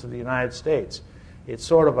citizens of the United States. It's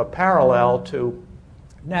sort of a parallel to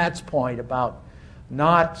Nat's point about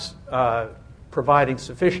not providing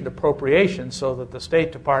sufficient appropriations so that the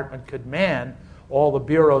State Department could man all the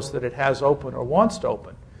bureaus that it has open or wants to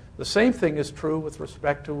open. The same thing is true with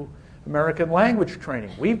respect to American language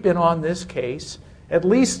training. We've been on this case at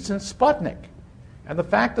least since Sputnik. And the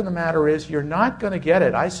fact of the matter is you're not going to get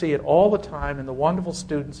it. I see it all the time in the wonderful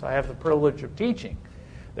students I have the privilege of teaching.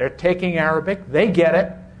 They're taking Arabic. They get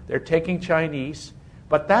it. They're taking Chinese.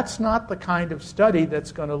 But that's not the kind of study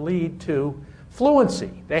that's going to lead to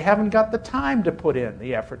fluency. They haven't got the time to put in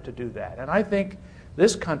the effort to do that. And I think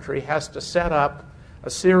this country has to set up a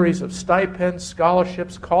series of stipends,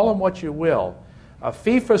 scholarships, call them what you will, a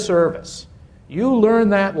fee for service. You learn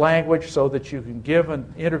that language so that you can give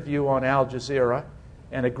an interview on Al Jazeera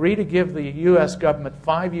and agree to give the U.S. government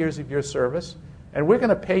 5 years of your service, and we're going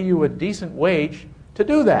to pay you a decent wage to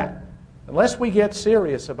do that. Unless we get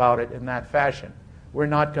serious about it in that fashion, we're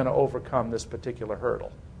not going to overcome this particular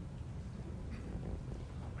hurdle.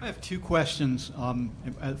 I have two questions.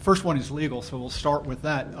 The first one is legal, so we'll start with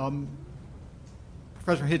that.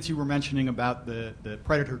 Professor Hitz, you were mentioning about the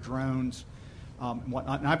Predator drones and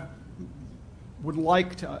whatnot, and I would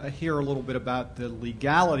like to hear a little bit about the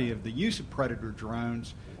legality of the use of Predator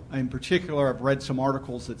drones. In particular, I've read some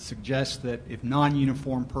articles that suggest that if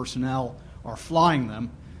non-uniformed personnel are flying them,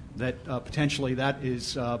 that potentially that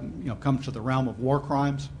is comes to the realm of war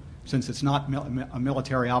crimes, since it's not a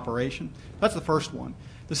military operation. That's the first one.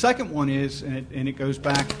 The second one is, and it goes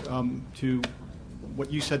back to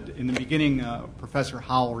what you said in the beginning, Professor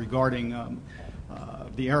Howell, regarding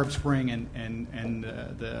the Arab Spring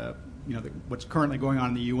and what's currently going on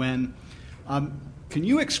in the UN. Can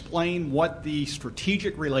you explain what the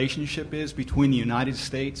strategic relationship is between the United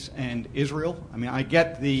States and Israel? I mean, I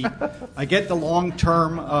get the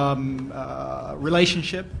long-term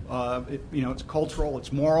relationship. It's cultural,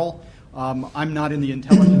 it's moral. I'm not in the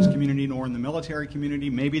intelligence community nor in the military community.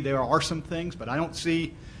 Maybe there are some things, but I don't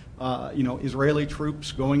see, Israeli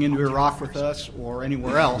troops going into Iraq with us or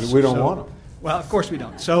anywhere else. We don't want them. Well, of course we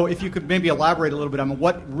don't. So if you could maybe elaborate a little bit on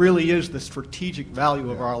what really is the strategic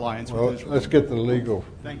value of our alliance with Israel. Let's get the legal.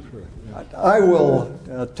 Thank you. I will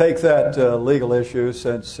take that legal issue,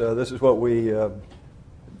 since this is what we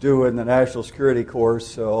do in the national security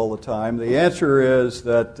course all the time. The answer is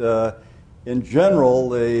that in general,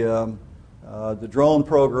 the drone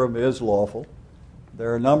program is lawful.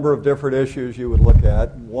 There are a number of different issues you would look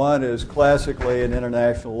at. One is classically in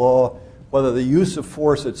international law, whether the use of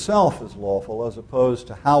force itself is lawful as opposed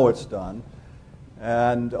to how it's done.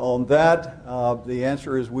 And on that, the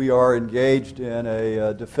answer is we are engaged in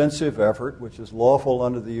a defensive effort, which is lawful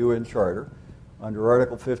under the UN Charter, under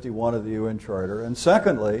Article 51 of the UN Charter. And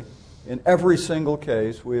secondly, in every single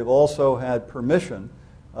case, we have also had permission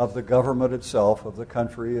of the government itself, of the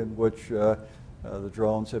country in which the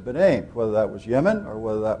drones have been aimed, whether that was Yemen or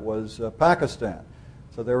whether that was Pakistan.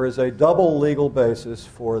 So there is a double legal basis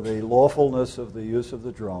for the lawfulness of the use of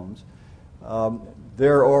the drones.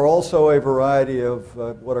 There are also a variety of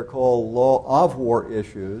what are called law of war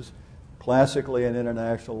issues, classically in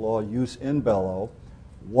international law, jus in bello,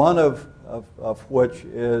 one of which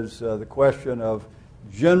is the question of,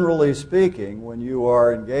 generally speaking, when you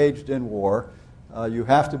are engaged in war, you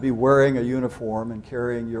have to be wearing a uniform and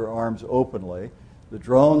carrying your arms openly. The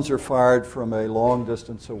drones are fired from a long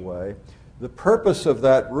distance away. The purpose of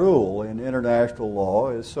that rule in international law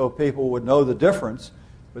is so people would know the difference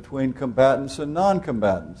between combatants and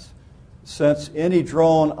non-combatants. Since any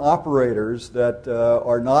drone operators that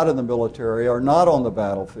are not in the military are not on the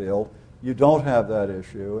battlefield, you don't have that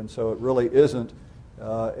issue, and so it really isn't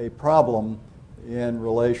a problem in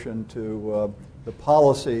relation to the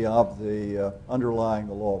policy of the underlying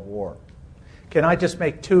the law of war. Can I just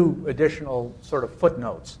make two additional sort of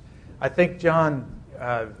footnotes? I think, John,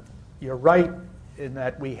 you're right in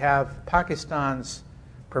that we have Pakistan's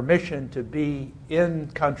permission to be in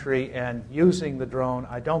country and using the drone.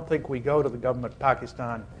 I don't think we go to the government of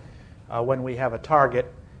Pakistan when we have a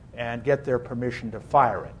target and get their permission to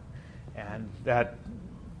fire it. And that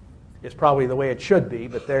is probably the way it should be,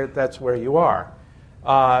 but that's where you are.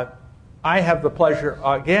 I have the pleasure,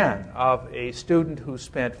 again, of a student who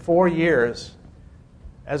spent 4 years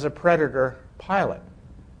as a Predator pilot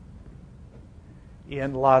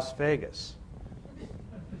in Las Vegas.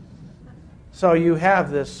 So you have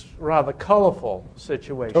this rather colorful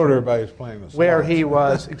situation. Told everybody was playing the slots. Where he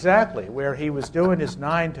was, exactly, where he was doing his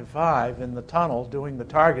 9 to 5 in the tunnel doing the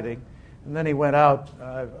targeting, and then he went out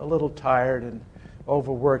a little tired and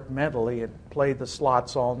overworked mentally and played the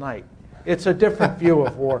slots all night. It's a different view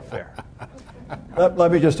of warfare.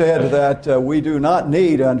 Let me just add to that. We do not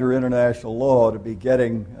need, under international law, to be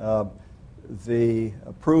getting the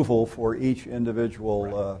approval for each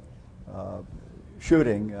individual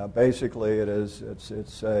shooting. Basically,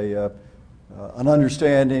 it's an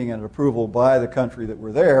understanding and approval by the country that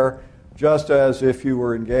we're there, just as if you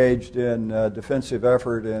were engaged in a defensive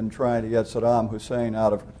effort in trying to get Saddam Hussein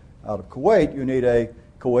out of Kuwait. You need a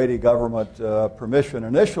Kuwaiti government permission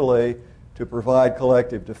initially to provide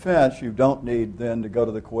collective defense. You don't need then to go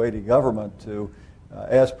to the Kuwaiti government to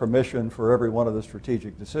ask permission for every one of the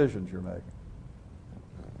strategic decisions you're making.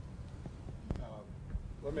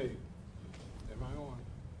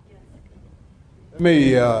 Let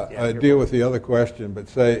me deal with the other question, but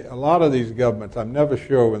say a lot of these governments, I'm never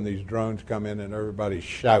sure when these drones come in and everybody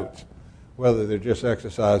shouts whether they're just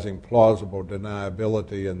exercising plausible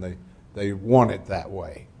deniability and they want it that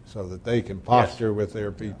way so that they can posture with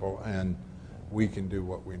their people and we can do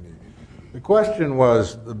what we need. The question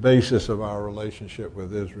was the basis of our relationship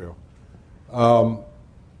with Israel.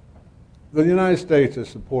 The United States has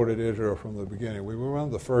supported Israel from the beginning. We were one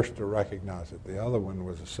of the first to recognize it. The other one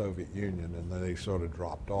was the Soviet Union, and then they sort of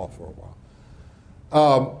dropped off for a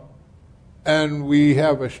while. And we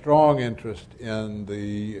have a strong interest in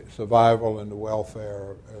the survival and the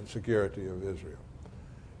welfare and security of Israel.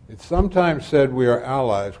 It's sometimes said we are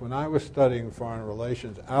allies. When I was studying foreign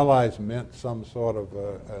relations, allies meant some sort of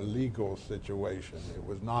a legal situation. It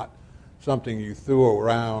was not something you threw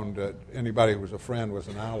around. Anybody who was a friend was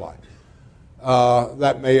an ally.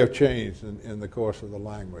 That may have changed in the course of the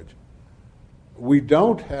language. We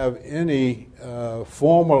don't have any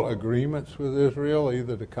formal agreements with Israel,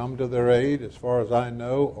 either to come to their aid, as far as I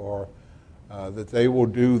know, or that they will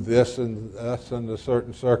do this and this under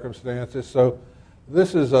certain circumstances. So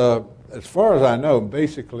this is, as far as I know,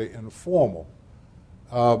 basically informal.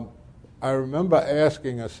 I remember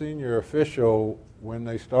asking a senior official when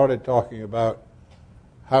they started talking about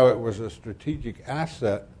how it was a strategic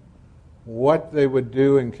asset, what they would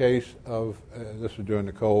do in case of, this was during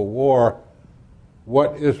the Cold War,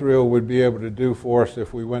 what Israel would be able to do for us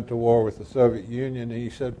if we went to war with the Soviet Union. And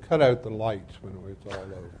he said, cut out the lights when it's all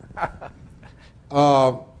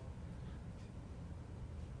over.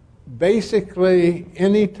 Basically,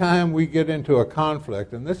 anytime we get into a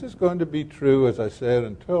conflict, and this is going to be true, as I said,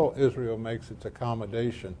 until Israel makes its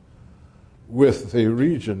accommodation with the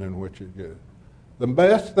region in which it is, the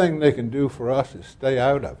best thing they can do for us is stay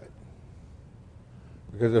out of it.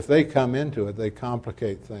 Because if they come into it, they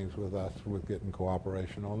complicate things with us with getting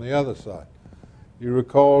cooperation on the other side. You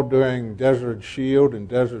recall during Desert Shield and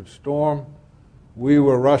Desert Storm, we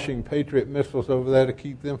were rushing Patriot missiles over there to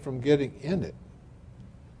keep them from getting in it.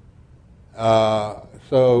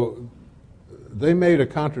 So they made a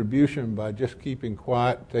contribution by just keeping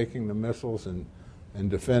quiet, taking the missiles and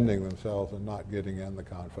defending themselves and not getting in the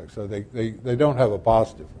conflict. So they don't have a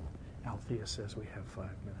positive one. Althea says we have 5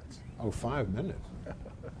 minutes. Oh, 5 minutes.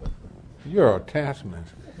 You're a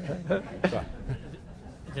taskmaster.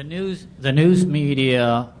 The news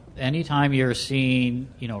media, anytime you're seeing,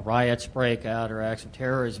 riots break out or acts of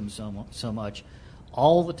terrorism so much,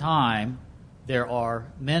 all the time there are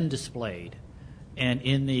men displayed. And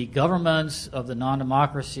in the governments of the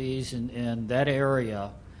non-democracies in that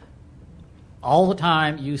area, all the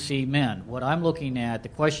time you see men. What I'm looking at, the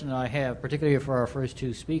question that I have, particularly for our first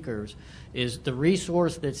two speakers, is the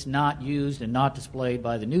resource that's not used and not displayed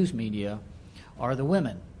by the news media are the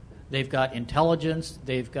women. They've got intelligence,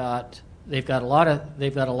 they've got a lot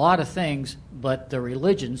of things, but the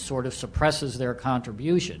religion sort of suppresses their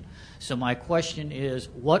contribution. So my question is,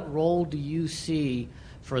 what role do you see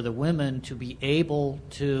for the women to be able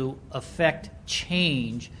to affect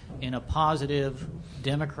change in a positive,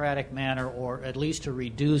 democratic manner, or at least to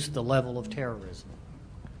reduce the level of terrorism?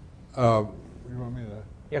 You want me to?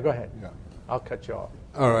 Yeah, go ahead. Yeah. I'll cut you off.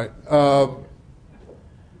 All right.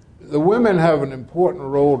 The women have an important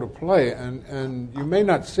role to play, and you may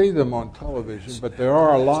not see them on television, but there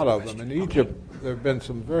are a lot of them. In Egypt, there have been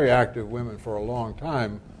some very active women for a long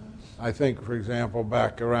time. I think, for example,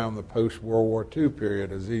 back around the post-World War II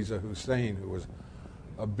period, Aziza Hussein, who was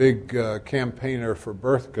a big campaigner for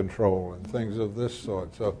birth control and things of this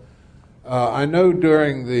sort. So I know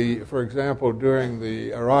during the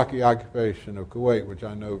Iraqi occupation of Kuwait, which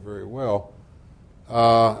I know very well,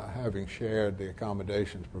 having shared the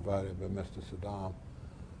accommodations provided by Mr.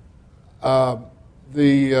 Saddam,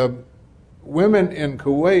 the women in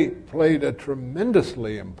Kuwait played a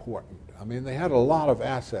tremendously important. I mean, they had a lot of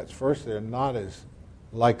assets. First, they're not as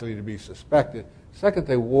likely to be suspected. Second,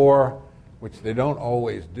 they wore, which they don't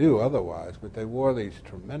always do otherwise, but they wore these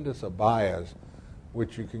tremendous abayas,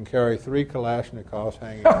 which you can carry 3 Kalashnikovs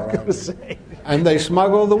hanging around you. And they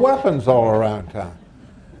smuggled the weapons all around town.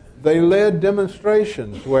 They led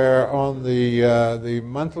demonstrations where on the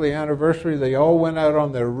monthly anniversary, they all went out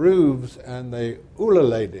on their roofs and they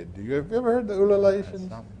ululated. Have you ever heard the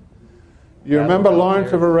ululations? You remember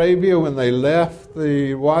Lawrence of Arabia when they left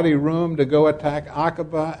the Wadi Rum to go attack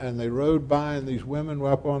Aqaba and they rode by and these women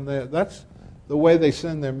were up on there? That's the way they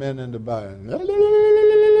send their men into battle.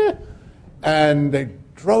 And they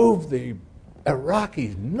drove the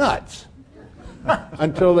Iraqis nuts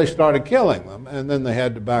until they started killing them, and then they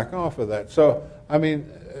had to back off of that. So, I mean,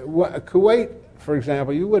 Kuwait, for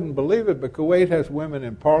example, you wouldn't believe it, but Kuwait has women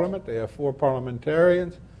in parliament. They have 4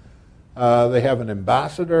 parliamentarians. They have an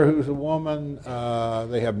ambassador who's a woman.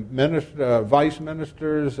 They have vice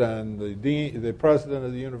ministers and the president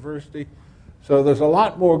of the university. So there's a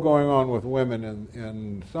lot more going on with women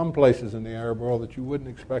in some places in the Arab world that you wouldn't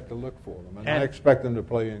expect to look for them. And I expect them to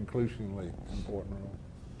play an increasingly important role.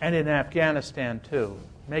 And in Afghanistan, too.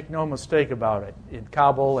 Make no mistake about it. In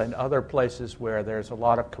Kabul and other places where there's a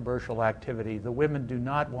lot of commercial activity, the women do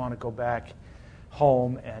not want to go back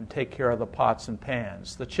home and take care of the pots and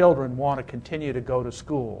pans. The children want to continue to go to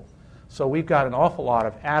school. So we've got an awful lot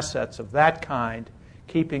of assets of that kind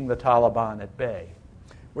keeping the Taliban at bay.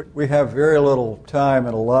 We have very little time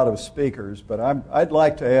and a lot of speakers, but I'd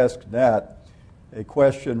like to ask Nat a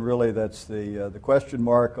question really that's the question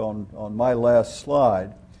mark on my last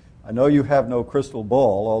slide. I know you have no crystal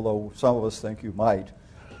ball, although some of us think you might.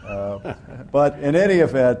 But in any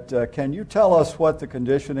event, can you tell us what the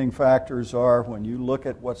conditioning factors are when you look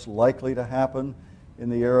at what's likely to happen in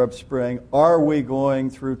the Arab Spring? Are we going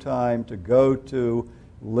through time to go to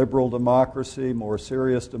liberal democracy, more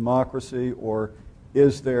serious democracy, or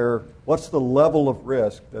what's the level of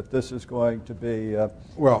risk that this is going to be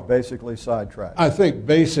basically sidetracked? I think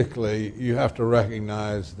basically you have to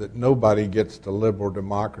recognize that nobody gets to liberal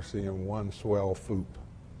democracy in one swell swoop.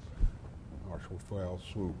 Or swell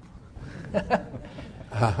swoop.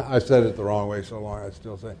 I said it the wrong way so long, I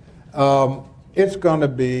still say. It's going to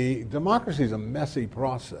be, democracy is a messy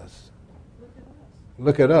process.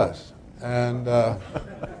 Look at us. And, and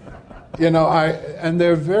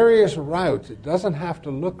there are various routes. It doesn't have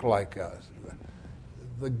to look like us.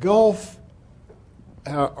 The Gulf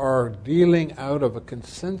are dealing out of a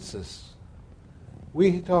consensus.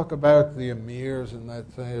 We talk about the emirs and that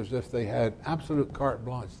thing as if they had absolute carte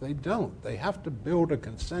blanche. They don't. They have to build a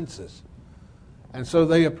consensus. And so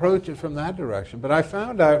they approach it from that direction. But I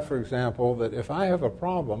found out, for example, that if I have a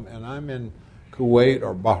problem and I'm in Kuwait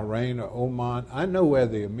or Bahrain or Oman, I know where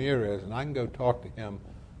the emir is, and I can go talk to him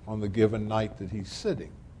on the given night that he's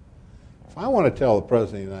sitting. If I want to tell the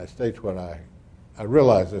President of the United States what I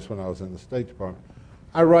realized this when I was in the State Department,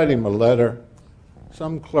 I write him a letter,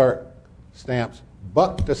 some clerk stamps,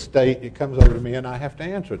 buck to state, it comes over to me, and I have to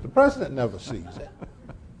answer it. The President never sees it.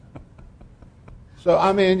 So,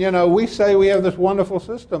 I mean, we say we have this wonderful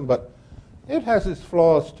system, but it has its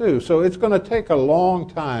flaws too. So it's going to take a long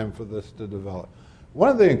time for this to develop. One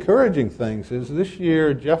of the encouraging things is this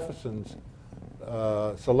year Jefferson's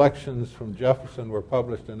selections from Jefferson were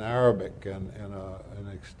published in Arabic and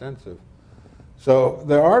extensive. So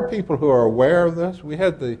there are people who are aware of this. We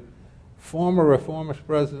had the former reformist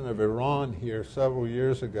president of Iran here several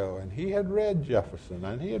years ago, and he had read Jefferson,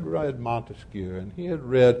 and he had read Montesquieu, and he had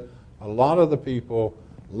read a lot of the people,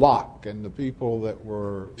 Locke, and the people that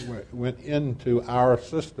went into our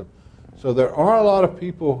system. So there are a lot of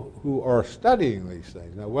people who are studying these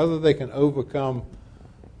things. Now, whether they can overcome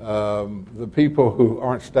the people who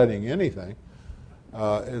aren't studying anything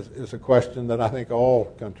is a question that I think all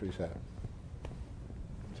countries have.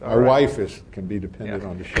 My wife can be dependent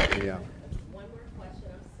on to shut me out. One more question.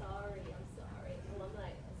 I'm sorry. Alumni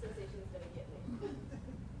Association is going to get me.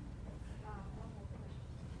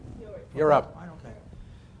 You're up.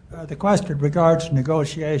 Okay. The question regards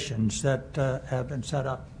negotiations that have been set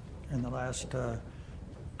up in the last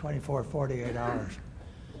 24, 48 hours.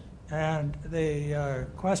 And the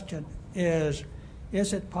question is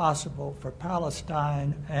it possible for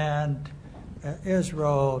Palestine and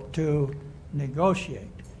Israel to negotiate?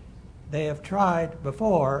 They have tried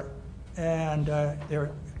before, and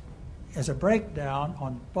there is a breakdown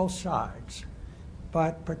on both sides.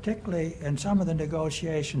 But particularly in some of the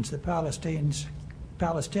negotiations, the Palestinians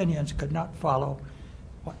could not follow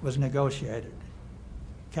what was negotiated.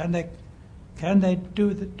 Can they do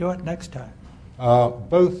it next time?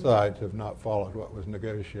 Both sides have not followed what was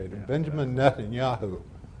negotiated. Yeah. Benjamin Netanyahu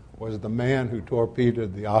was the man who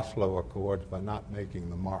torpedoed the Oslo Accords by not making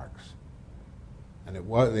the marks. And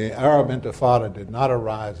the Arab Intifada did not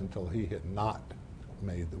arise until he had not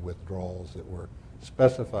made the withdrawals that were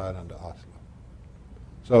specified under Oslo.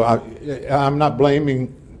 So I'm not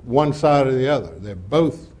blaming one side or the other. They're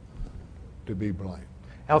both to be blamed.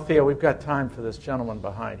 Althea, we've got time for this gentleman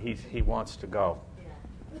behind. He wants to go.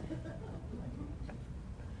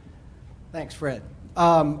 Thanks, Fred.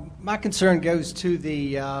 My concern goes to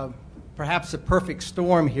the perhaps a perfect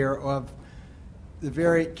storm here of the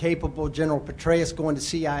very capable General Petraeus going to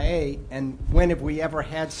CIA, and when have we ever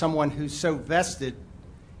had someone who's so vested,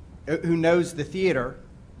 who knows the theater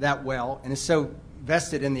that well, and is so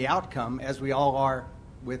vested in the outcome, as we all are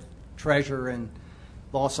with treasure and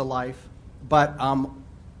loss of life. But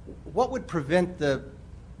what would prevent the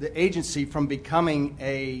agency from becoming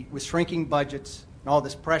with shrinking budgets and all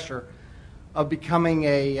this pressure, of becoming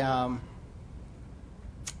a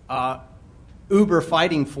uber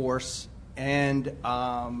fighting force, and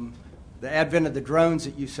the advent of the drones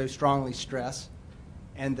that you so strongly stress,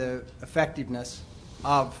 and the effectiveness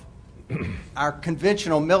of our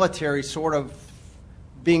conventional military sort of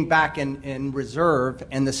being back in reserve,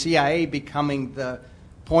 and the CIA becoming the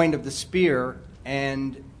point of the spear,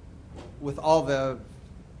 and with all the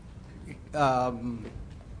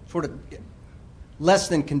sort of less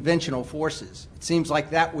than conventional forces. It seems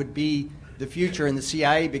like that would be the future, and the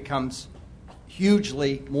CIA becomes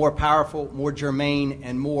hugely more powerful, more germane,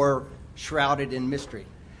 and more shrouded in mystery.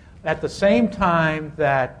 At the same time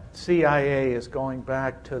that CIA is going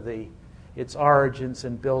back to its origins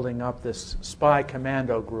in building up this spy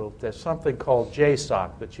commando group, there's something called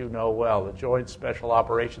JSOC that you know well, the Joint Special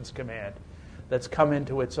Operations Command, that's come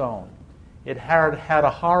into its own. It had a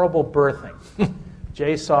horrible birthing.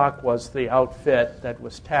 JSOC was the outfit that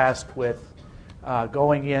was tasked with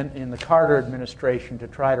going in the Carter administration to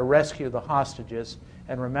try to rescue the hostages.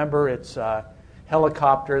 And remember, it's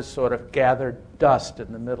helicopters sort of gathered dust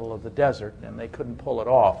in the middle of the desert, and they couldn't pull it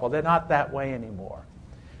off. Well, they're not that way anymore.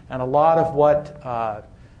 And a lot of what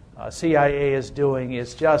CIA is doing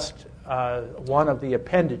is just one of the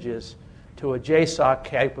appendages to a JSOC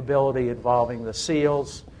capability involving the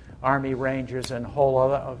SEALs, Army Rangers, and a whole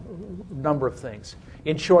other number of things.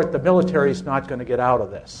 In short, the military is not going to get out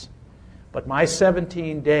of this. But my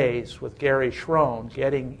 17 days with Gary Schroen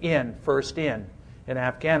getting first in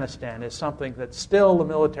Afghanistan is something that still the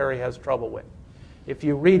military has trouble with. If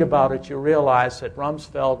you read about it, you realize that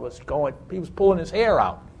Rumsfeld he was pulling his hair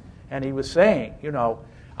out. And he was saying,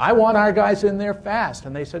 I want our guys in there fast.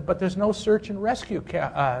 And they said, but there's no search and rescue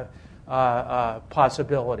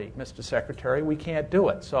possibility, Mr. Secretary. We can't do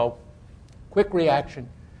it. So, quick reaction,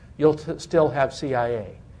 you'll still have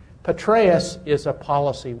CIA. Petraeus is a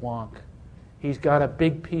policy wonk. He's got a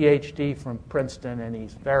big PhD from Princeton, and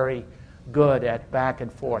he's very good at back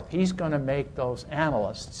and forth. He's going to make those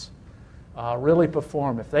analysts really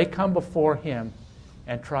perform. If they come before him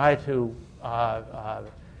and try to,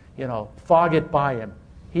 fog it by him,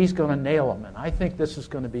 he's going to nail them. And I think this is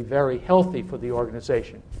going to be very healthy for the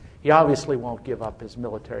organization. He obviously won't give up his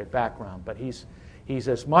military background, but he's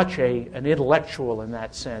as much an intellectual in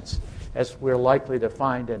that sense as we're likely to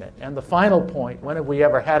find in it. And the final point, when have we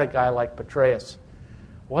ever had a guy like Petraeus?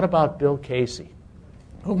 What about Bill Casey,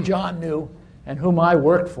 whom John knew and whom I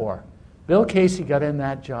worked for? Bill Casey got in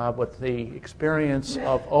that job with the experience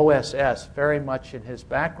of OSS very much in his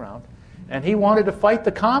background, and he wanted to fight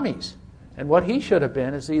the commies. And what he should have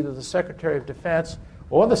been is either the Secretary of Defense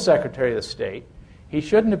or the Secretary of State. He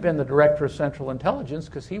shouldn't have been the Director of Central Intelligence,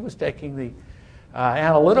 because he was taking the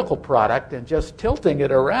analytical product and just tilting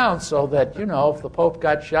it around so that, if the Pope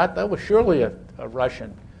got shot, that was surely a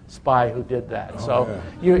Russian spy who did that.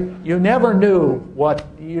 You never knew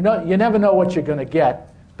you never know what you're going to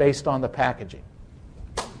get based on the packaging.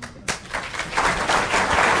 Good.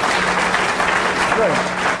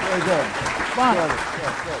 Very good. Fine. Good.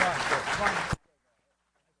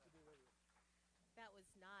 That was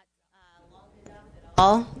not long enough at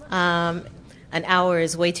all. An hour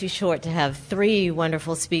is way too short to have three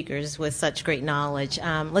wonderful speakers with such great knowledge.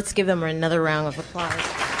 Let's give them another round of applause.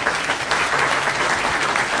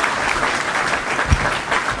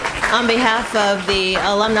 On behalf of the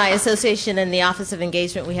Alumni Association and the Office of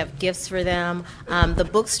Engagement, we have gifts for them. The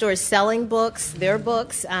bookstore is selling books, their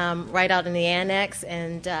books, right out in the annex,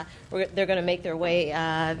 and they're going to make their way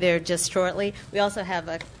there just shortly. We also have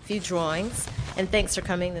a few drawings, and thanks for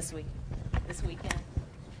coming this weekend.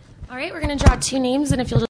 All right, we're going to draw two names, and if you'll just